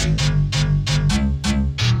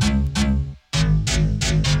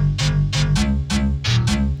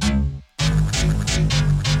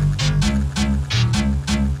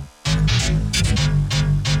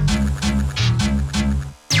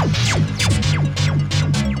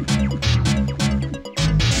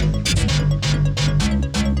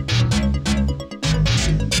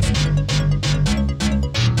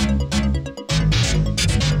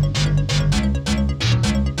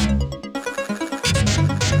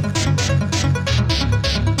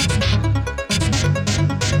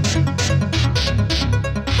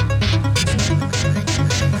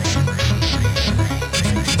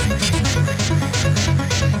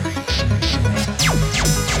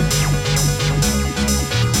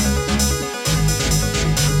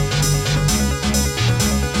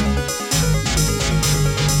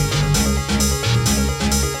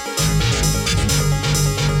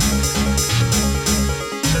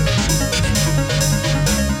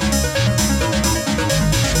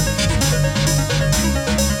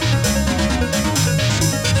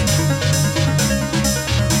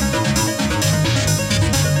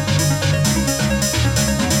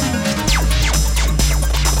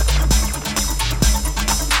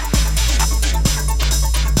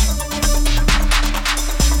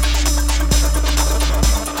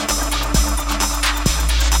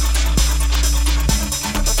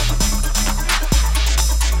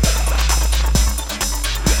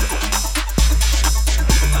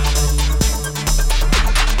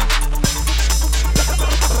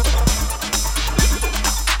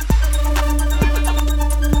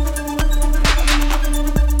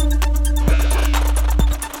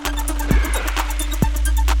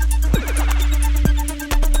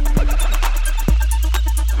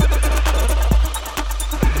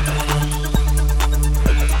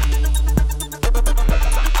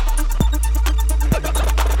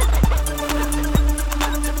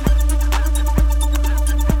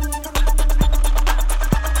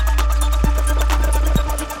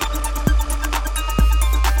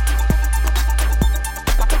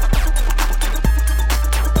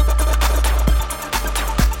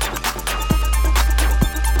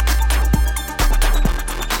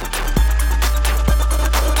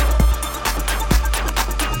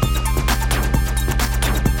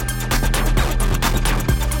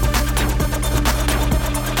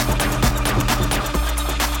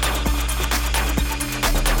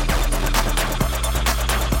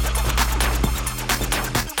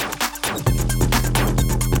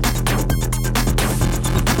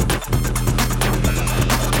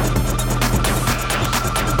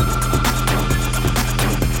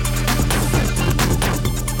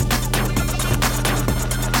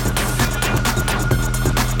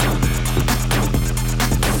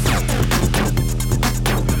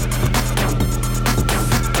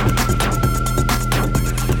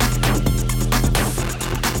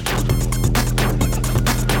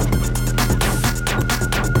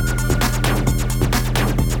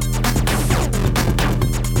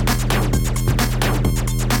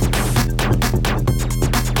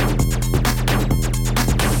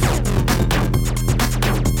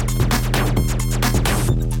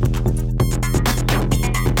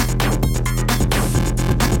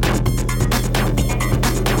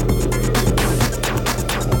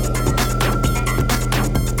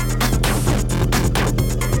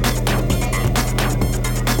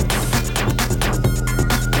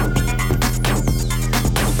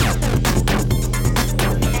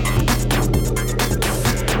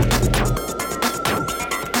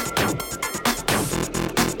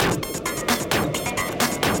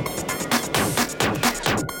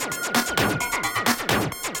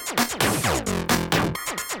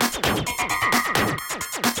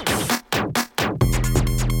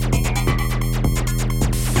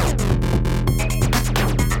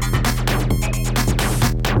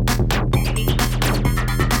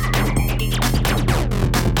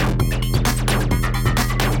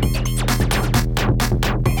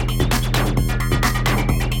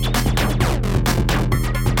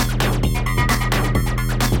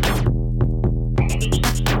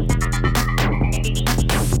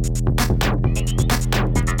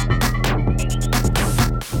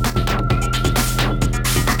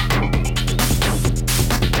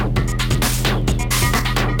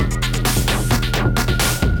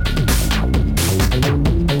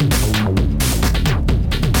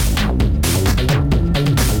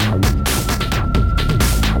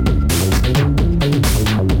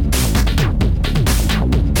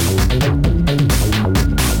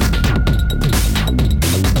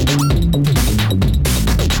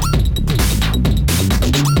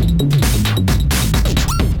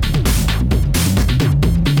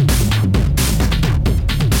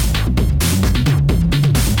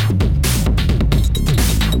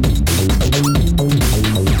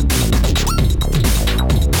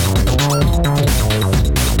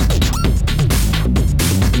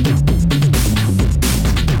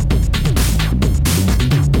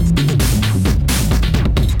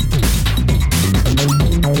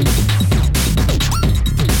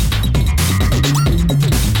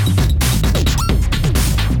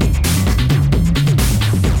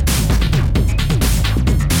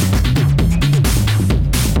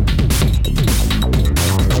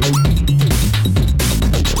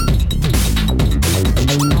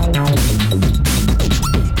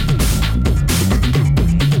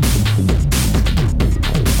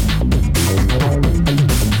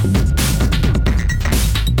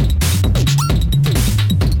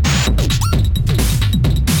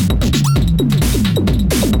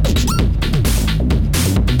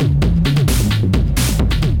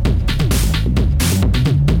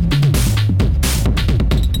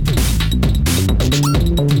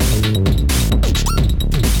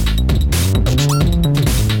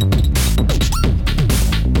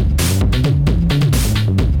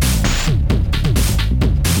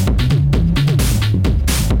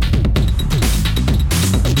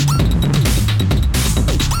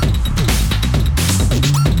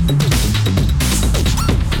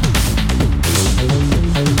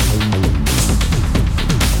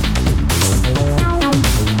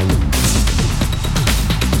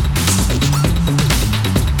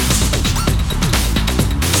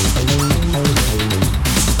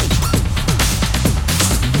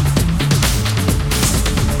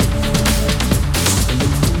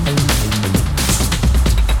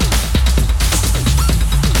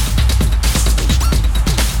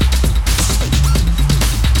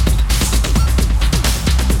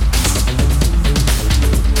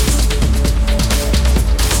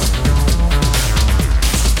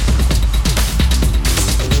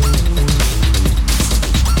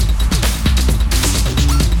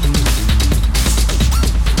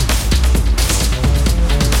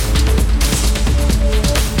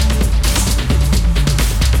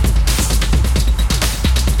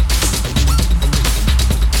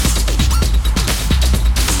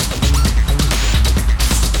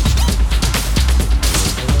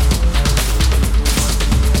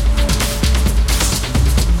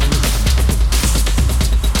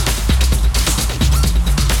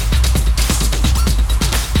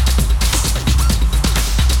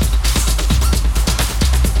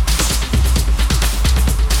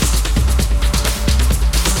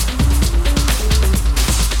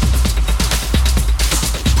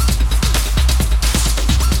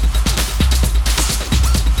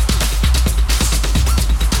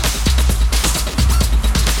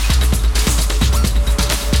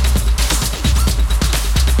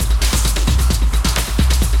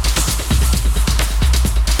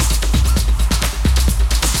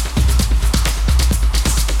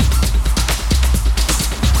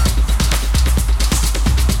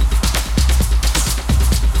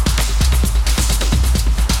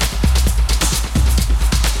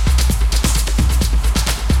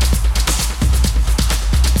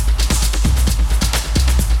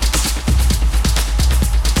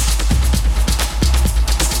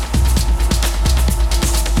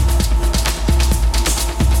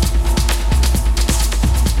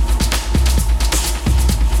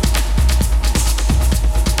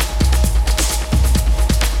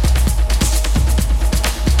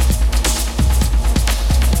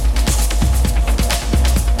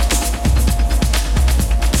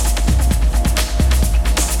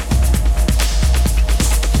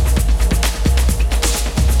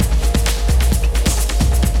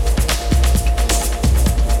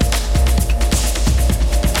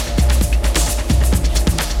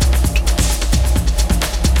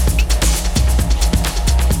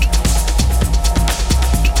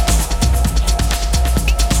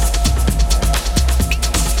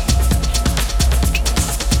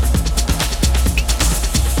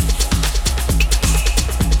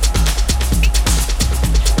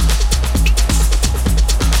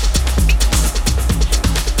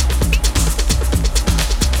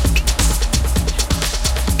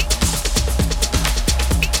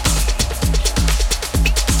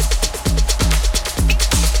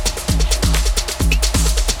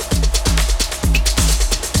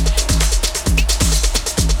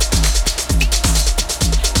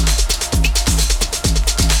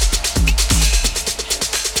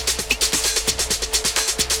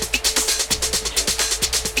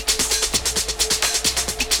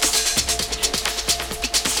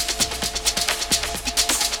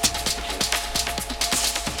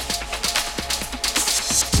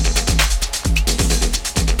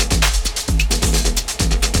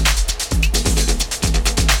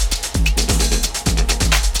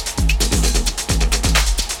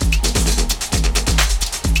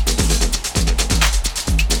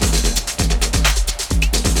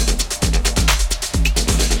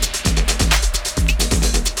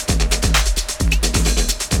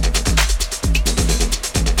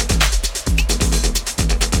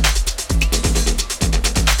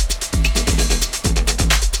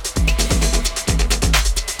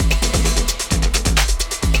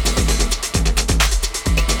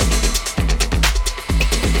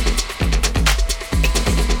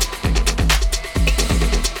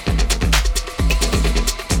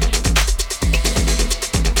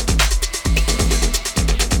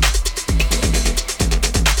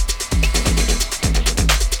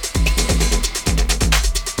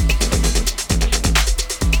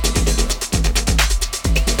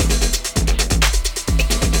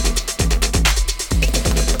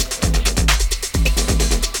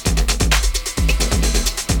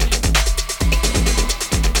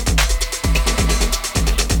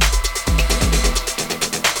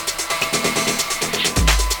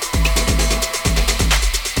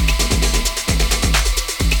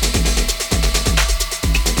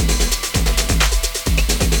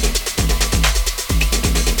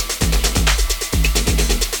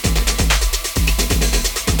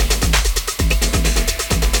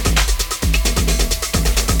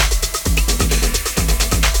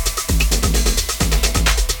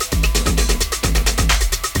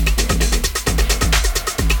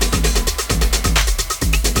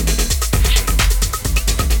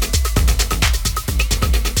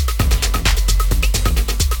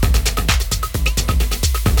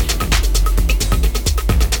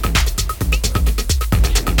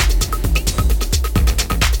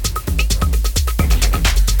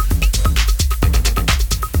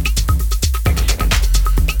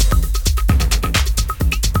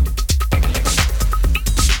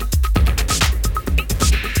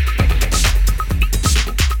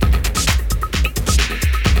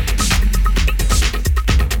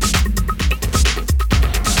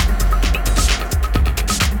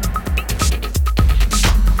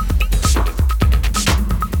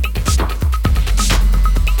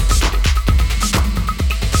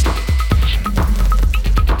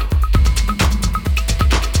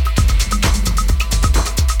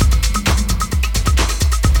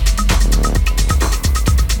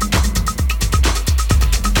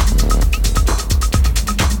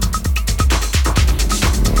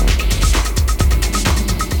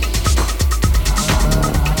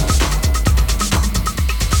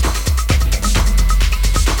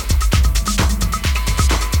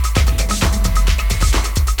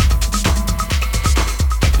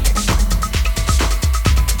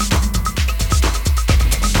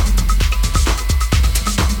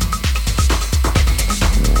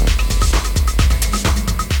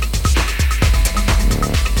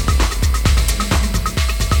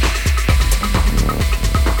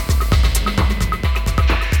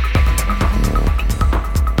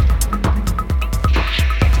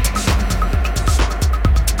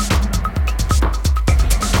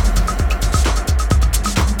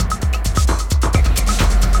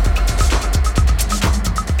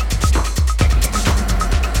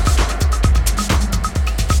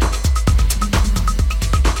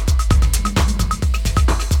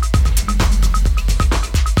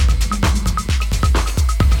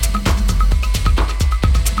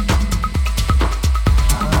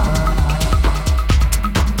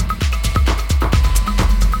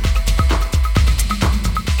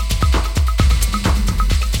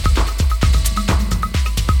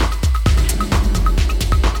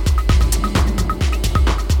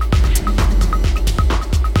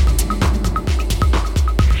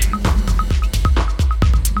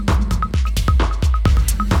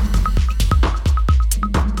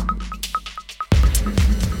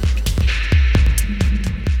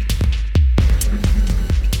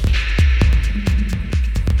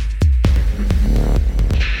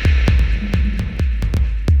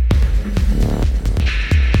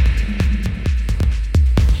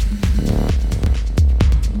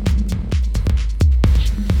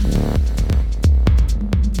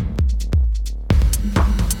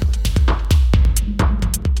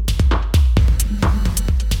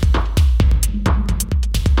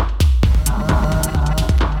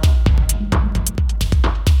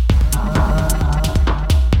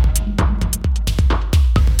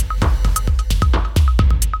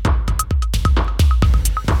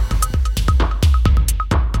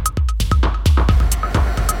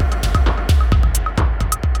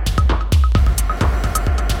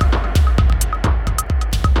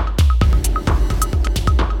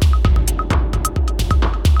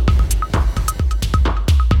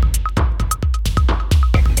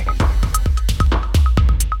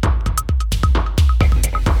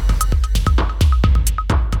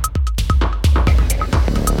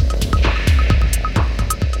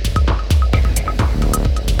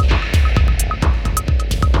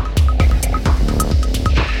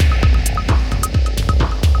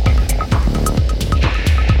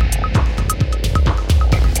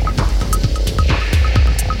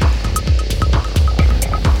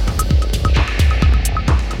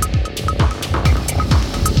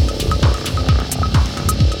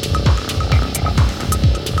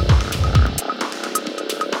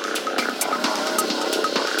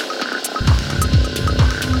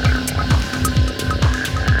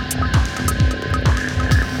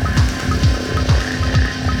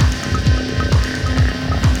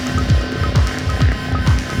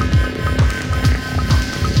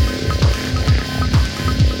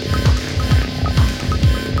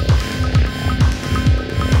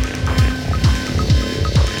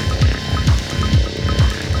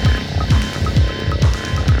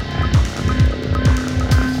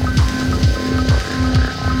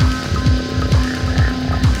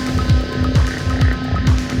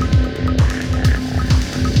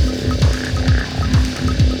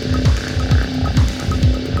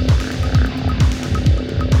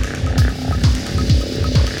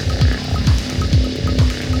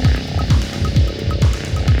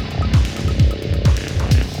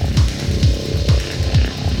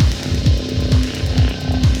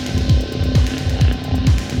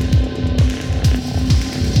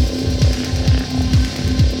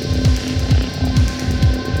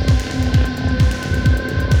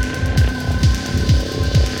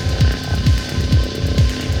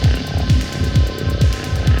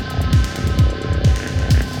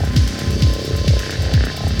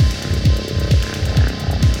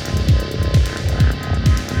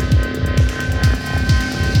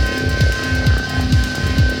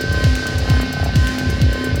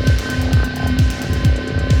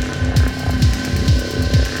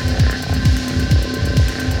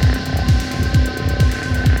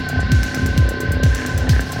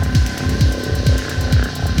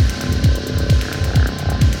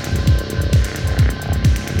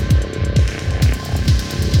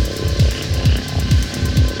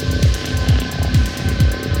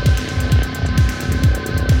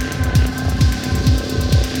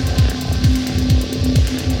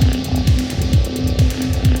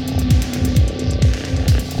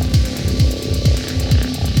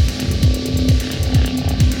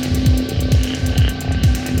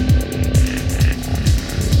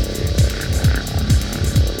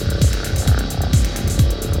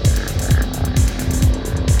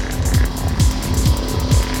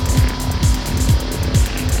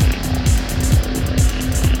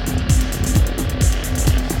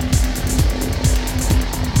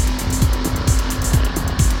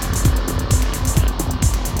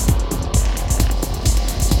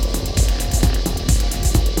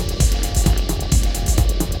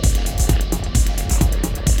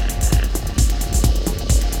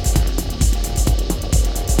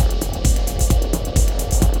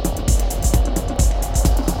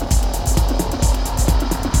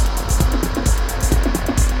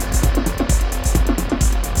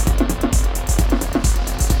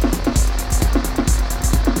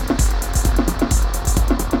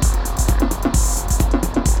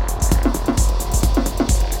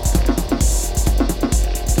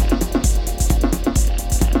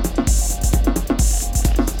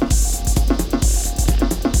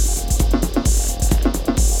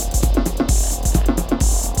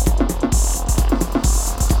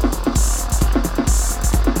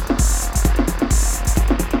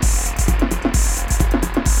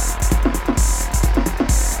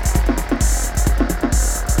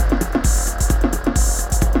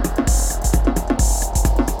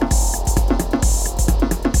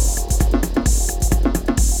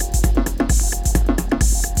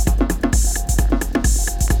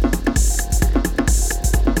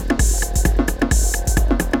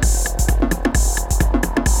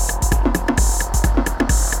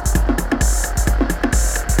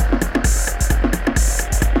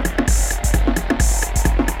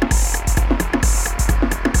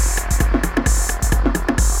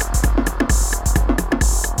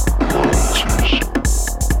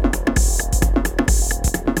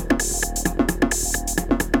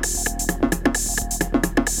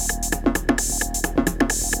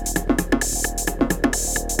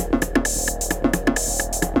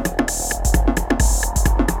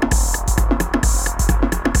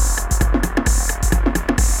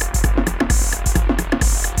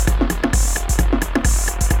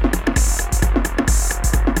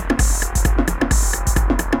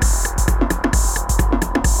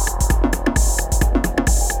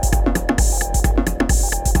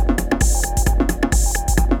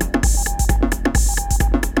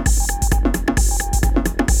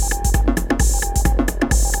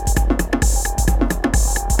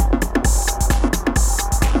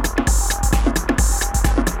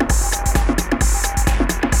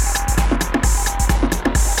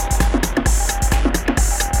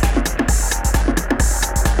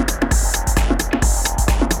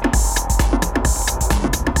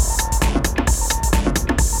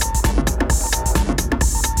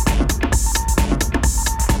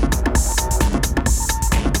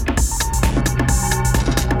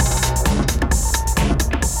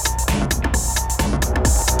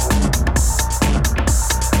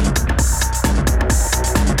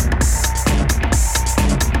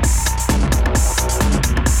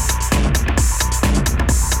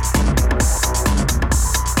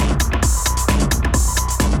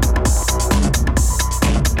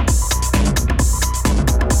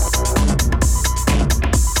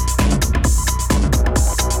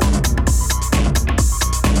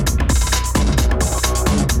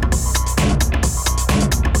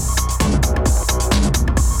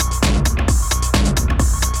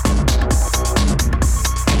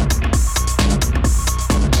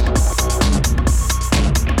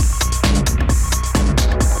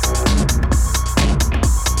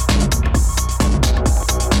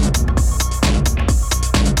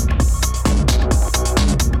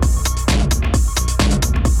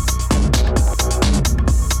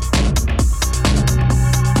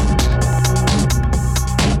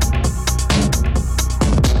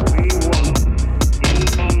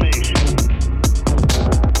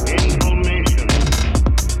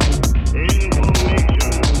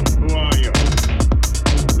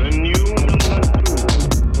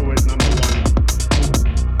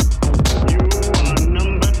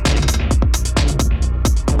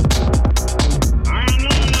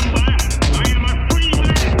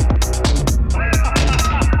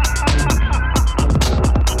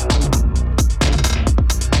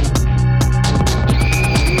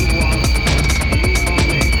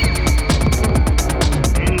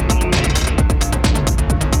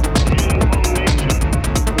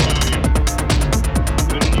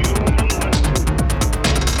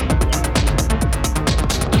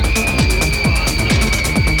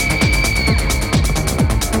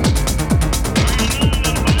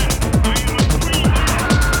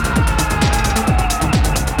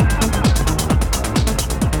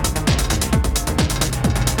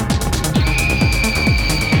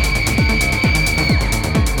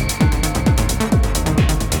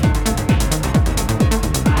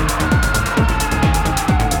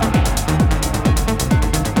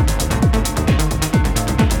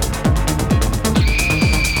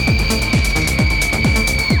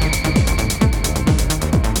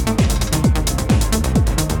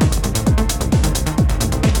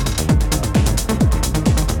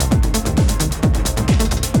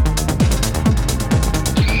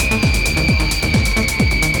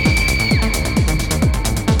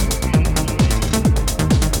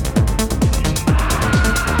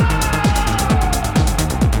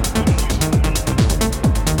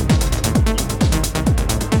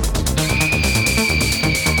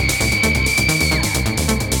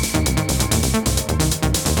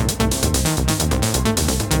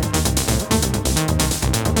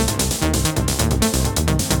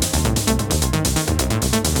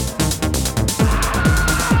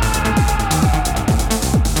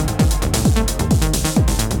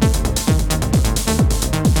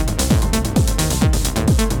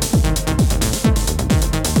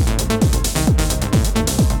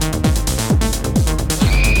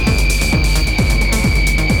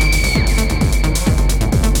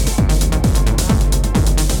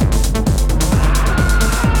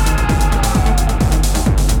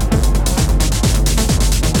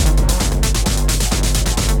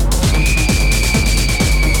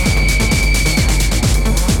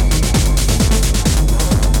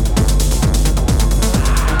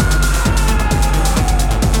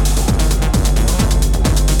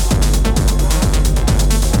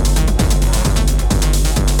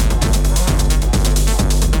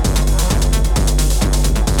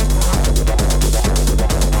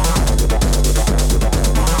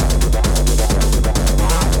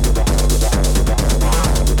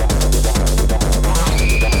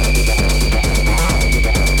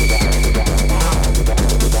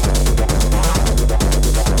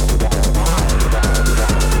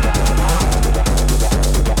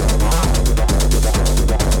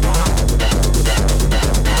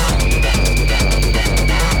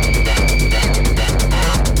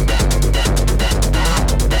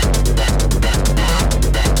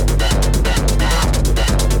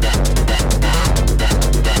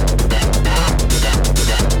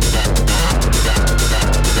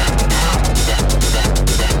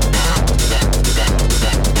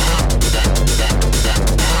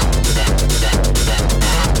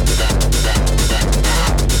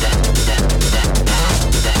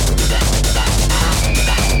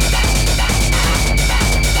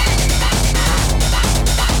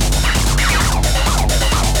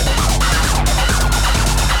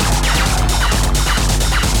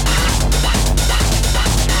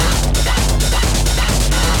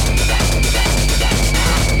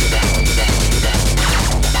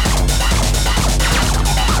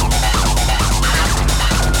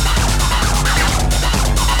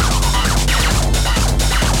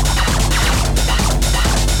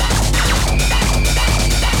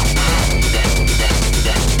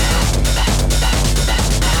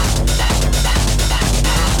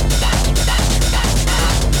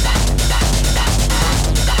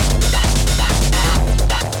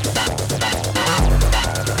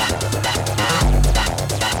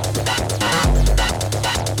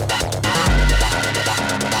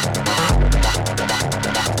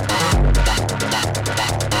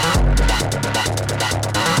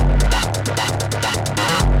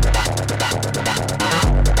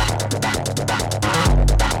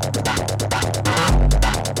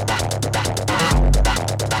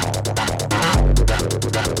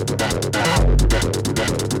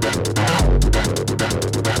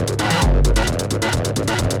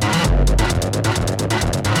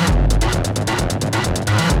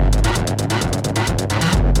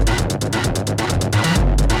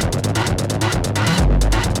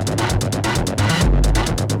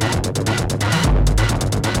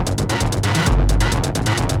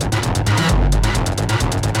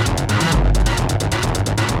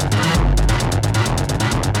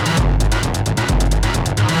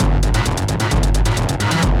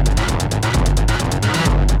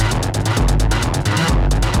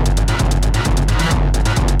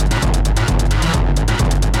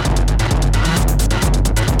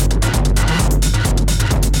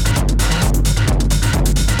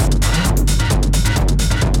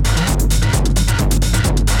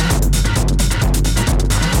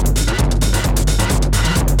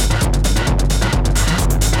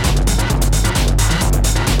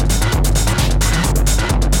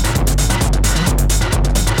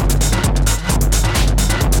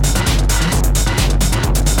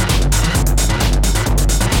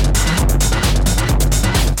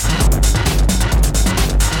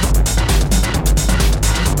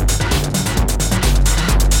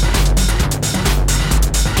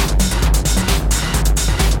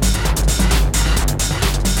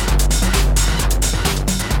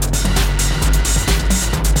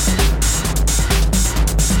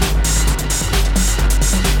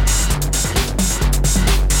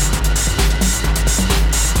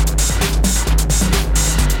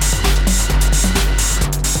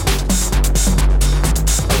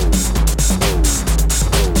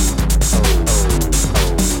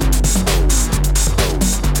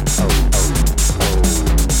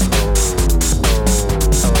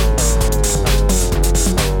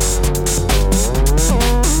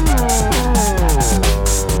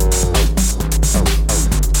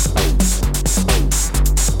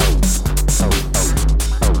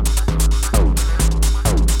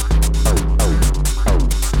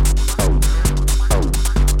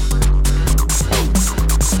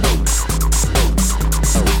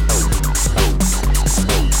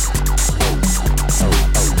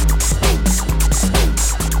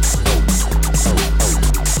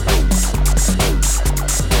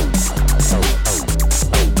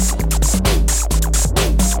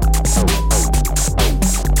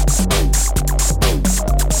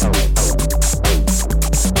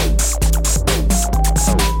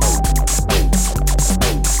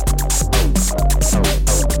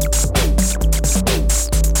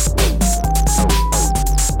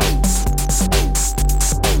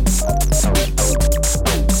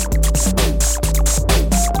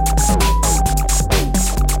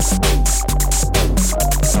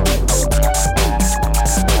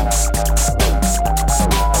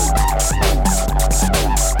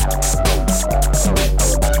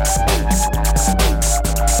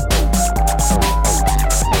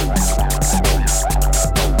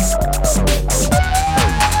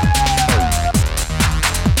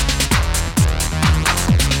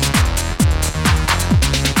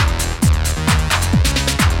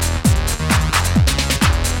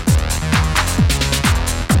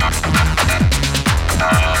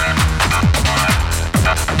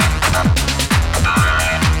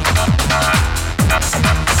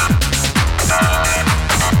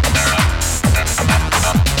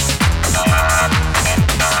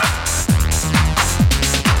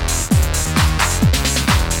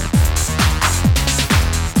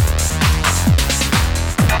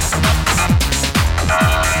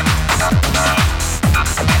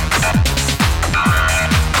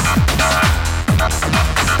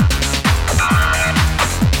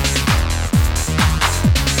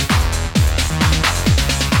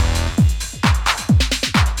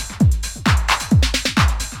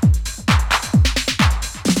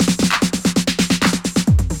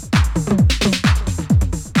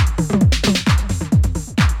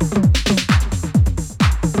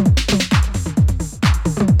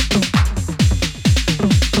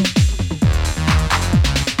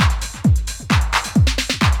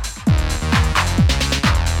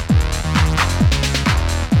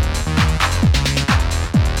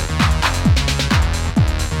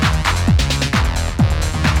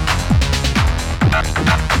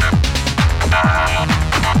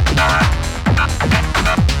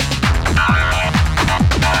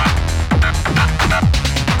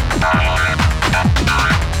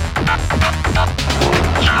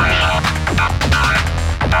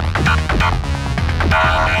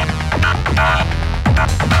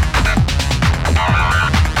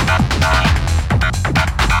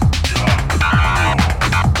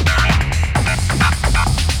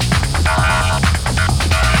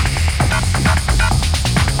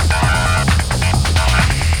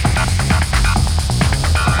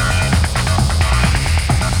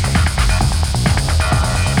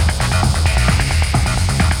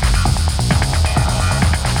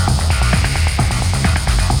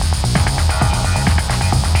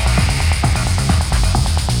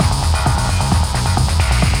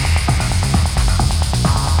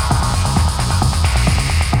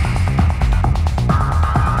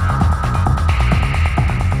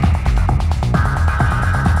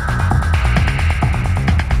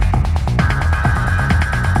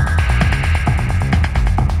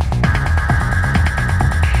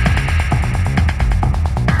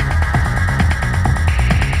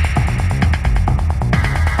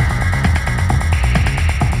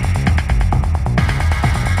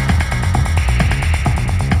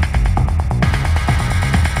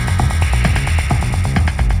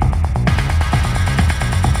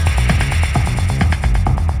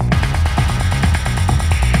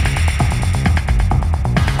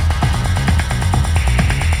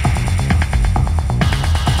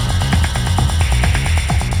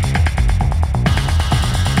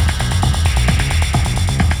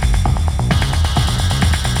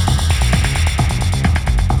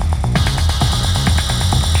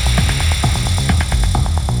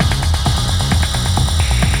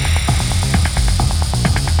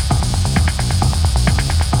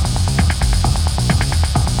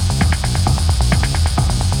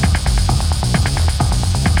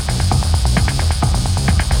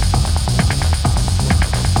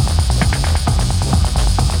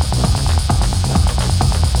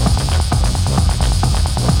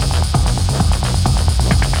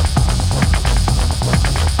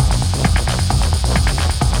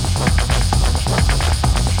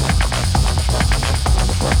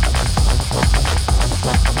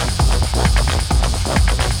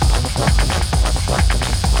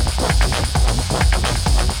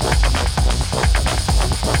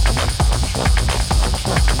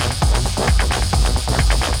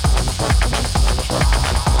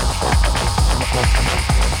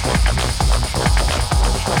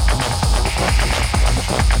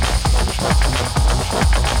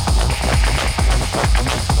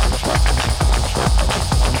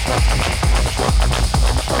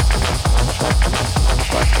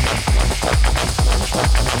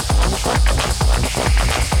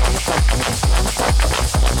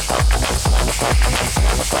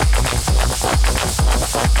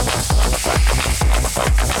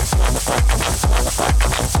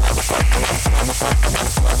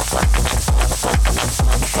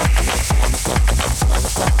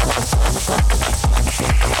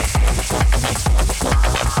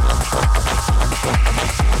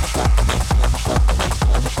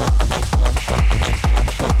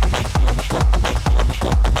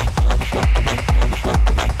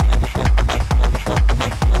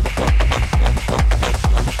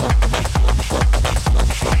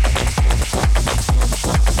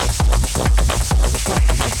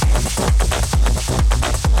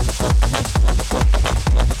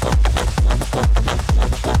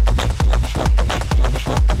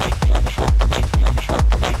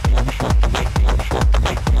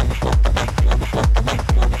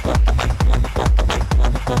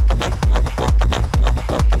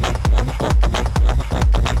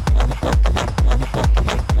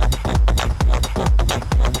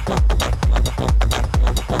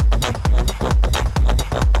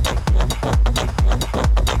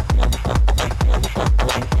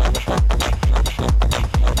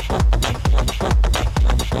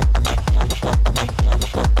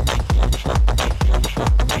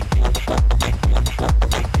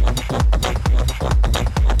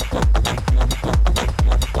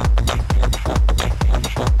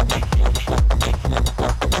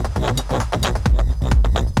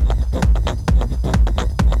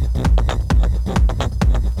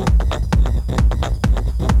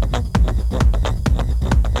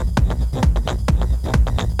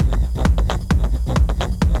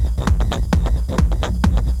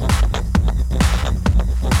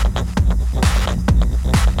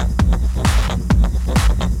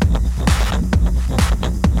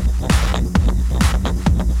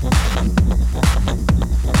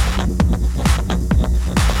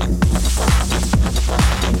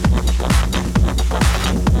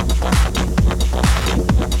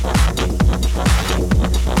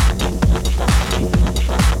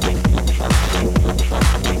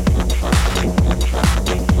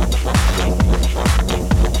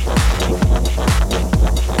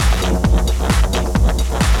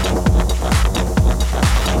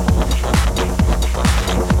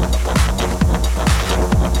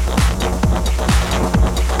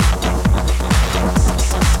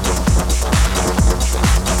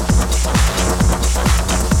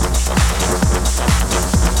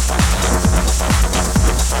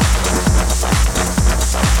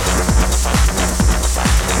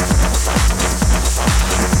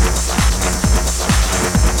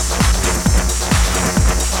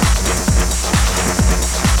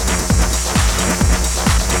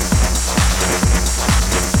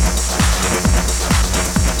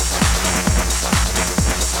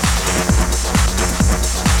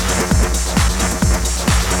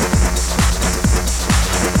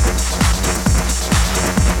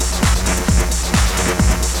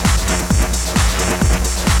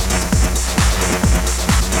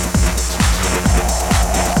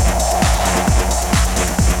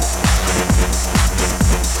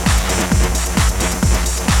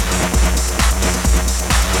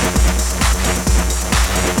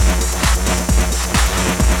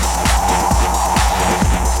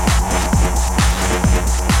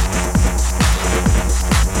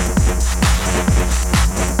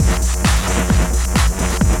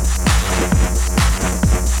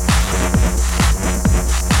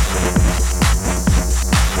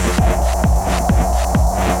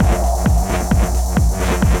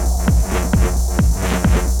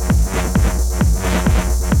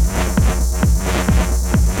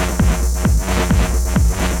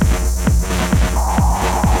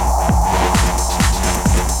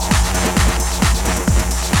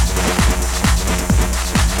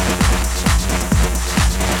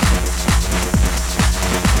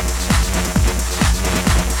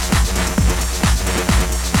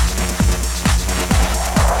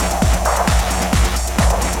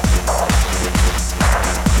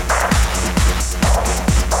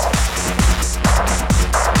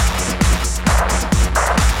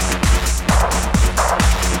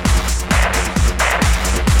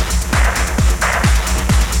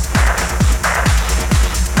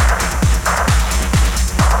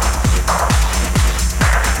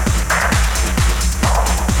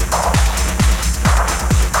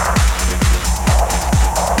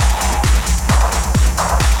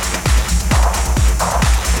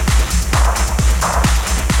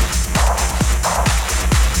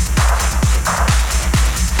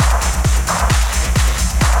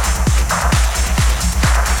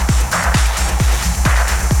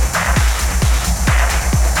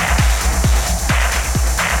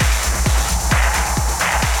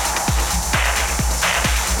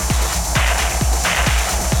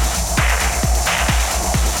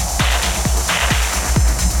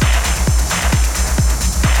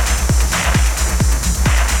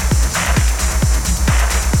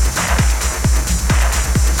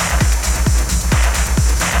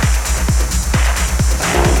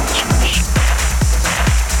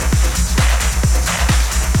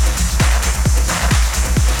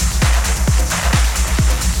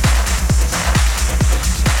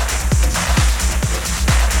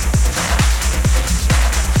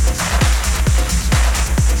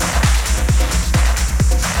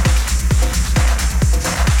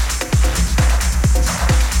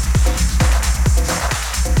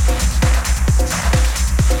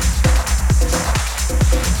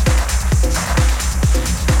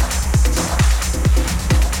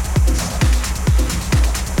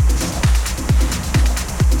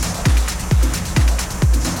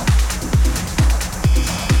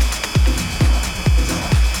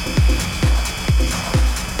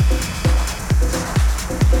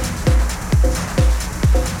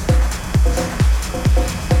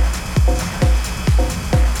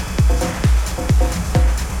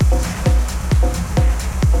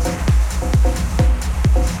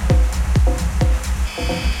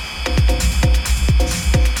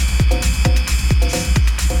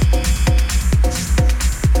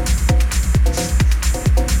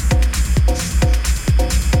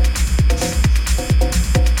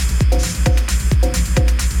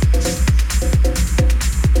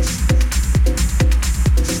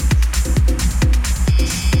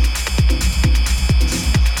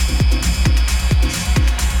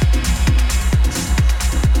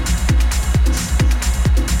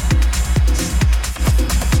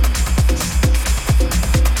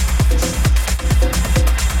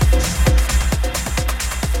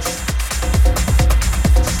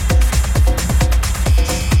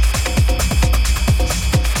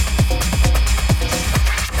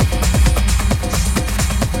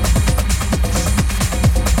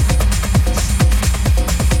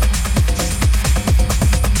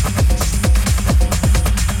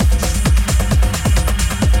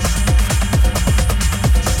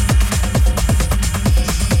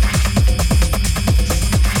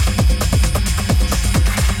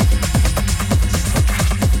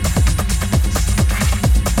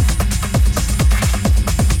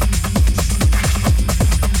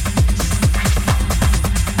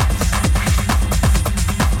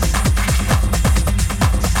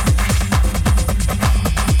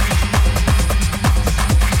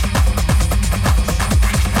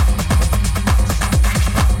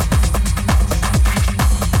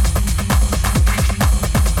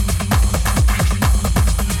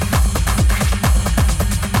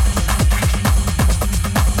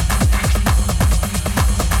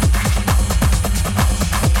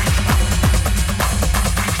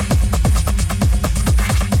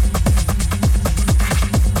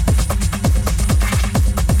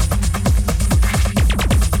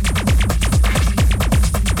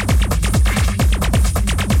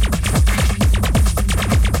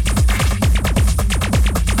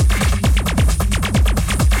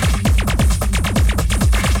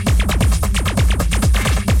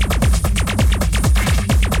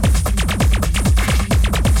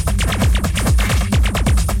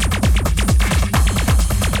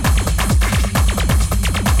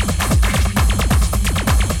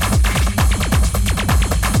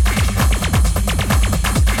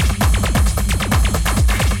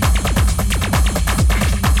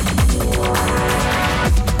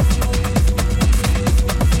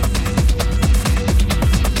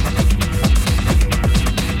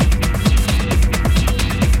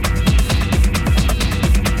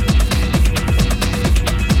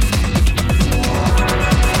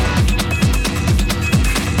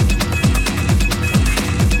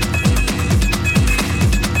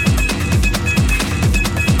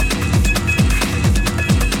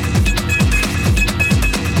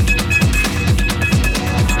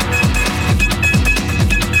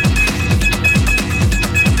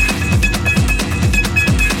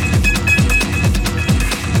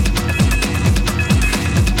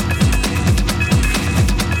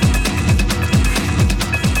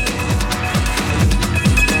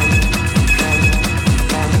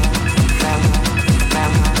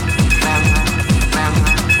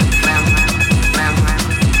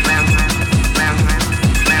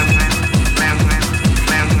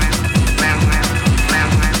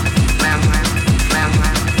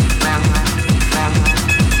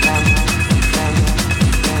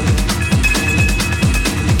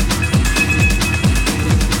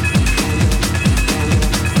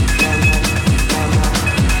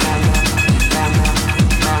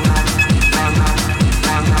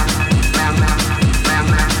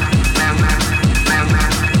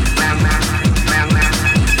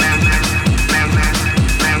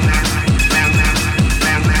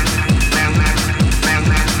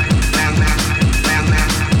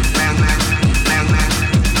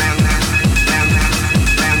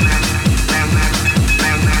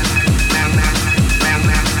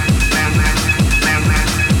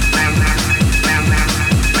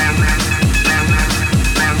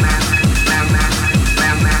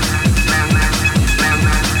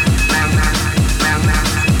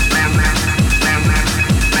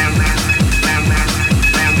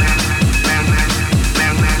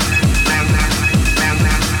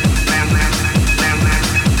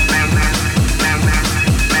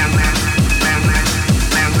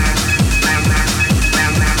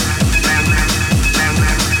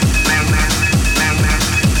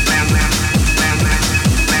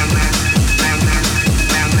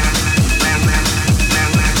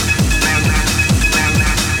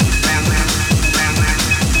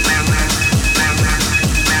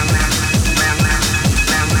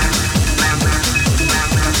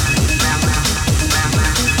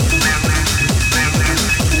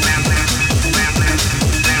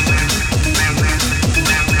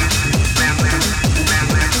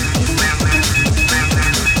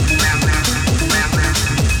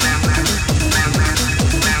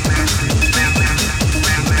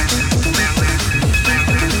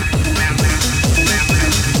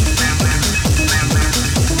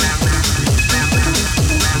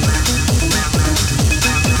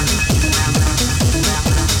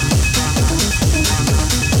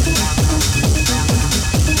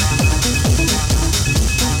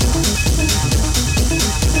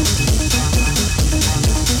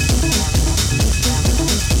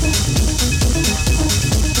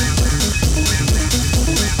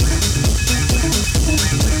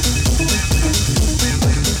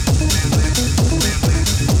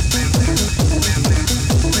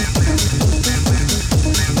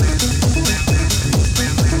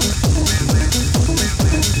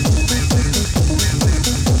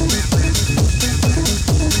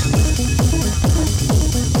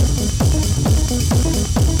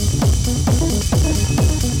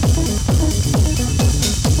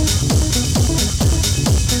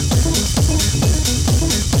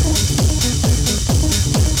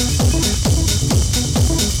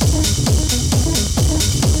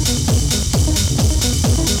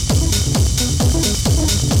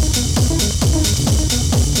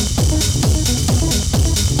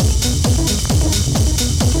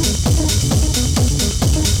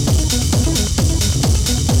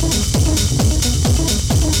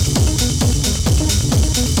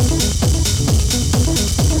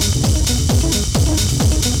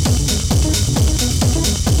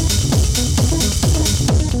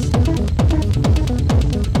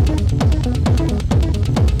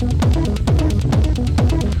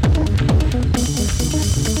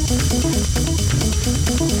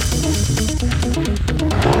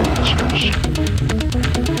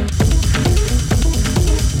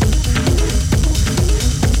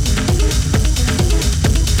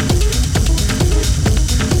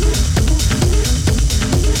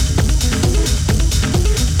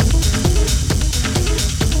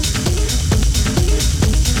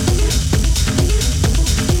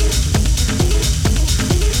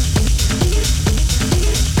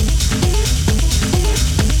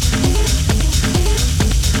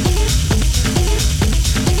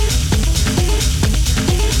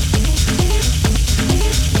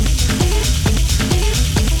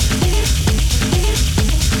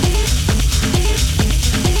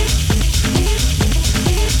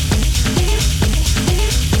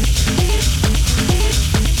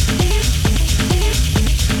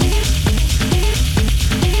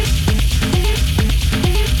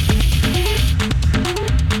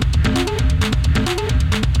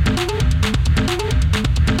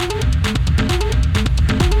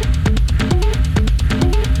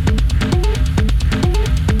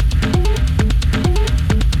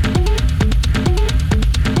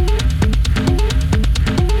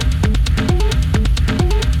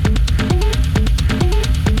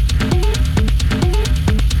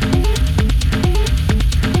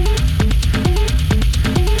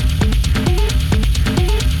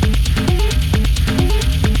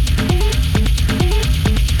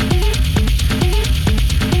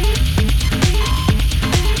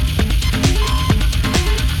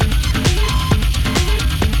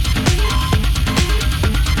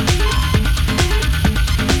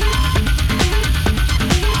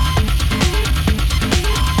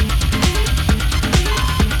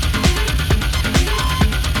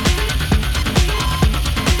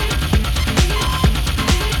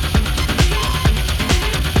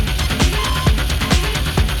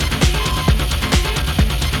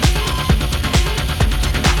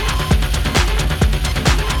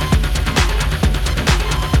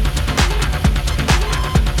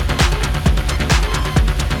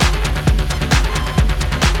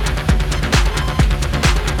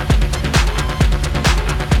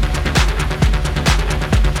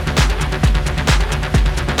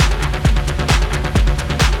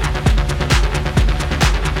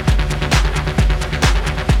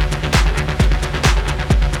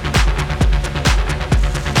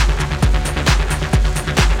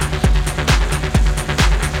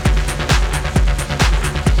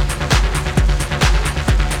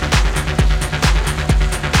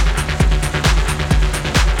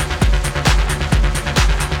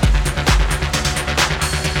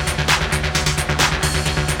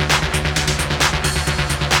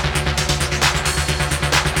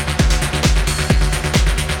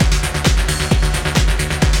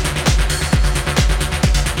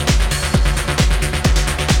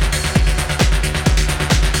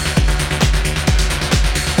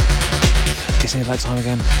 that time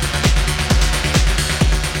again.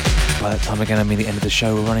 By that time again, I mean the end of the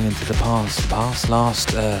show. We're running into the last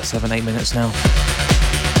 7-8 minutes now.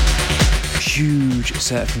 Huge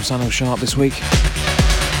set from Sunil Sharpe this week.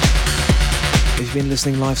 If you've been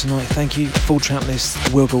listening live tonight, thank you. Full track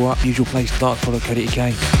list will go up, usual place,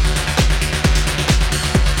 darkfloor.co.uk.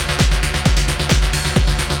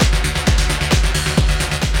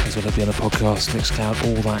 As well as be on the podcast, Mixcloud,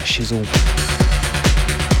 all that shizzle.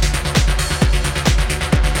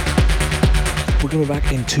 We're going to be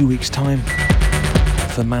back in 2 weeks' time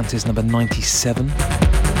for Mantis number 97.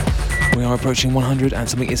 We are approaching 100 and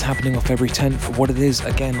something is happening on February 10th. What it is,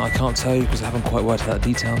 again, I can't tell you because I haven't quite worked out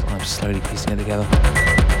the details. I'm slowly piecing it together.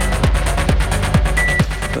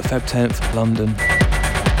 But Feb 10th, London.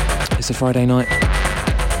 It's a Friday night.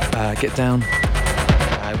 Get down.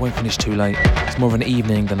 It won't finish too late. It's more of an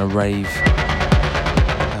evening than a rave.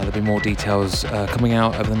 There'll be more details coming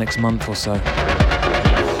out over the next month or so.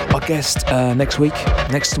 Our guest next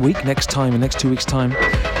 2 weeks' time,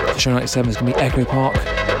 for show 97 is going to be Echo Park.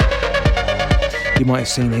 You might have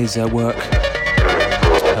seen his work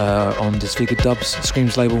on Disfigured Dubs,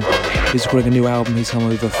 Screams label. He's recording a new album. He's come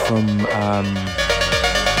over from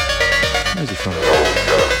where is he from?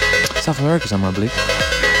 South America somewhere, I believe.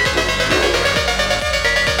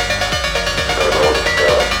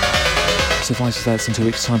 Suffice to say, it's in 2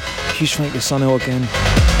 weeks' time. Huge thank you to Sunil again.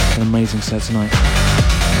 An amazing set tonight.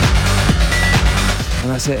 And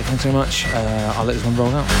that's it. Thanks very much. I'll let this one roll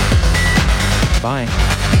out. Bye.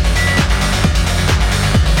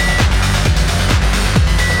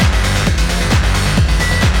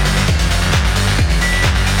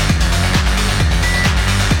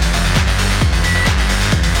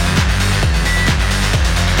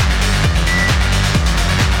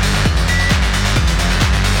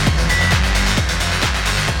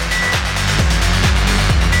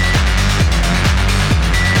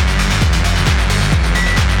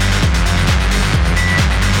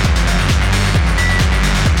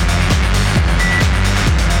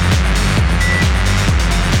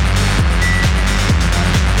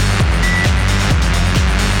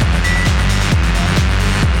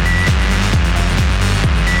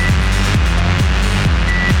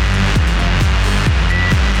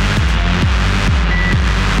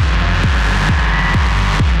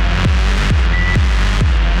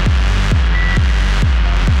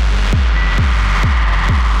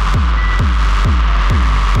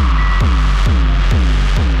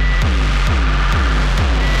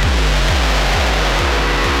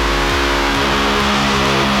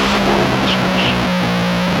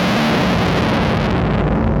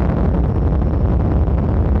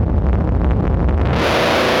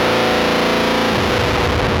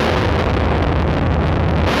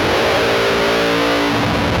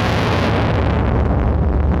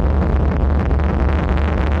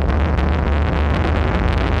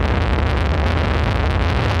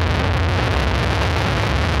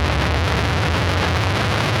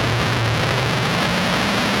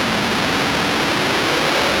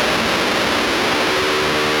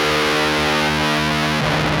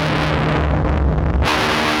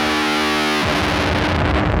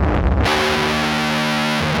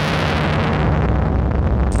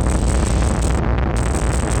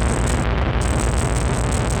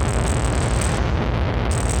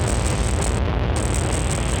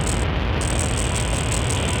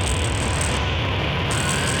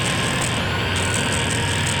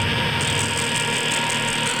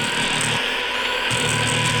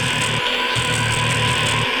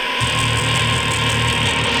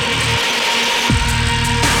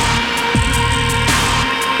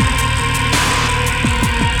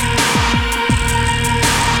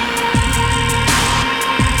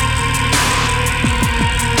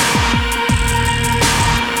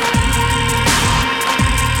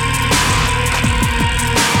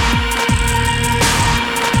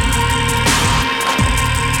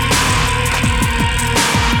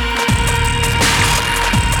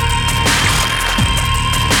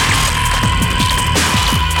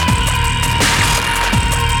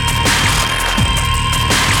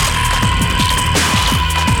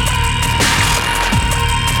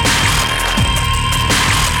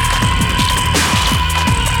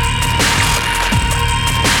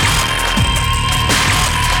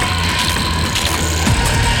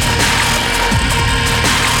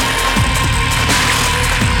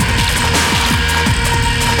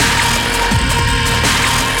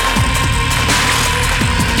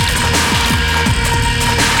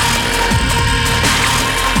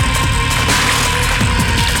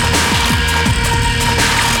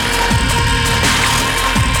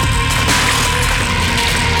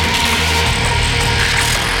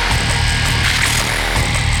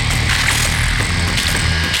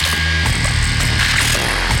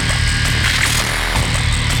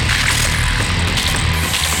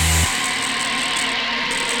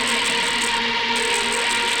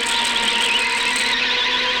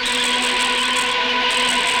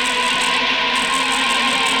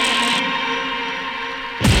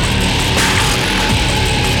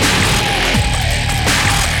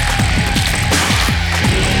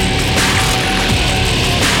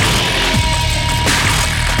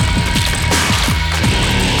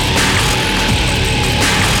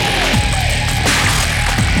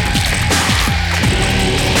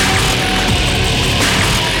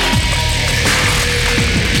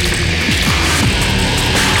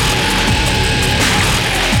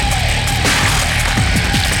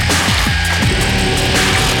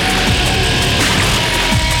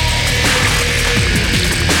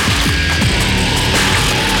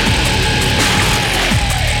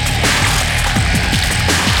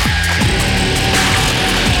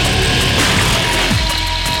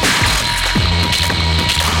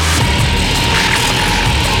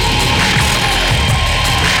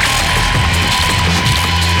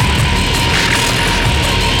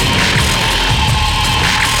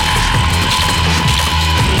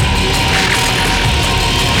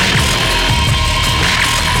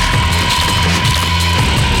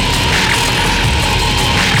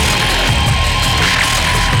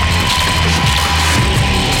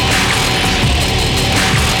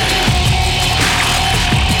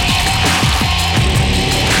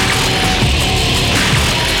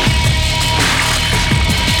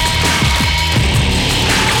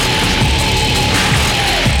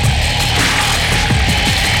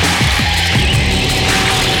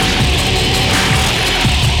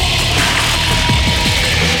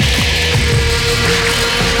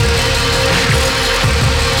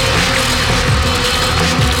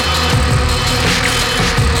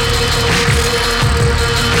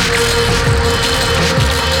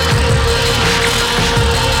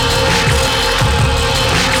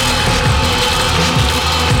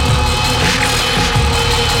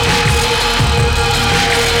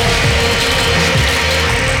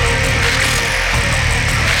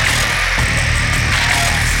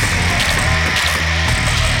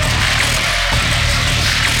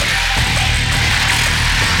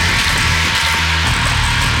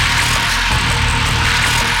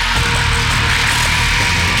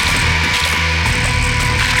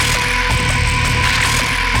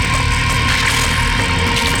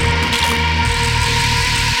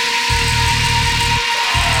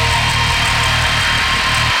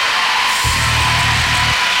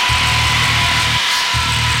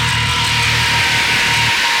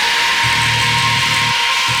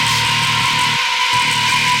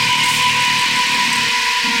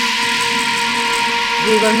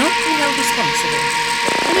 will not be held responsible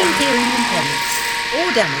for any hearing impairments or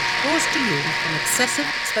damage caused to you from excessive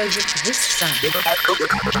exposure to this sound.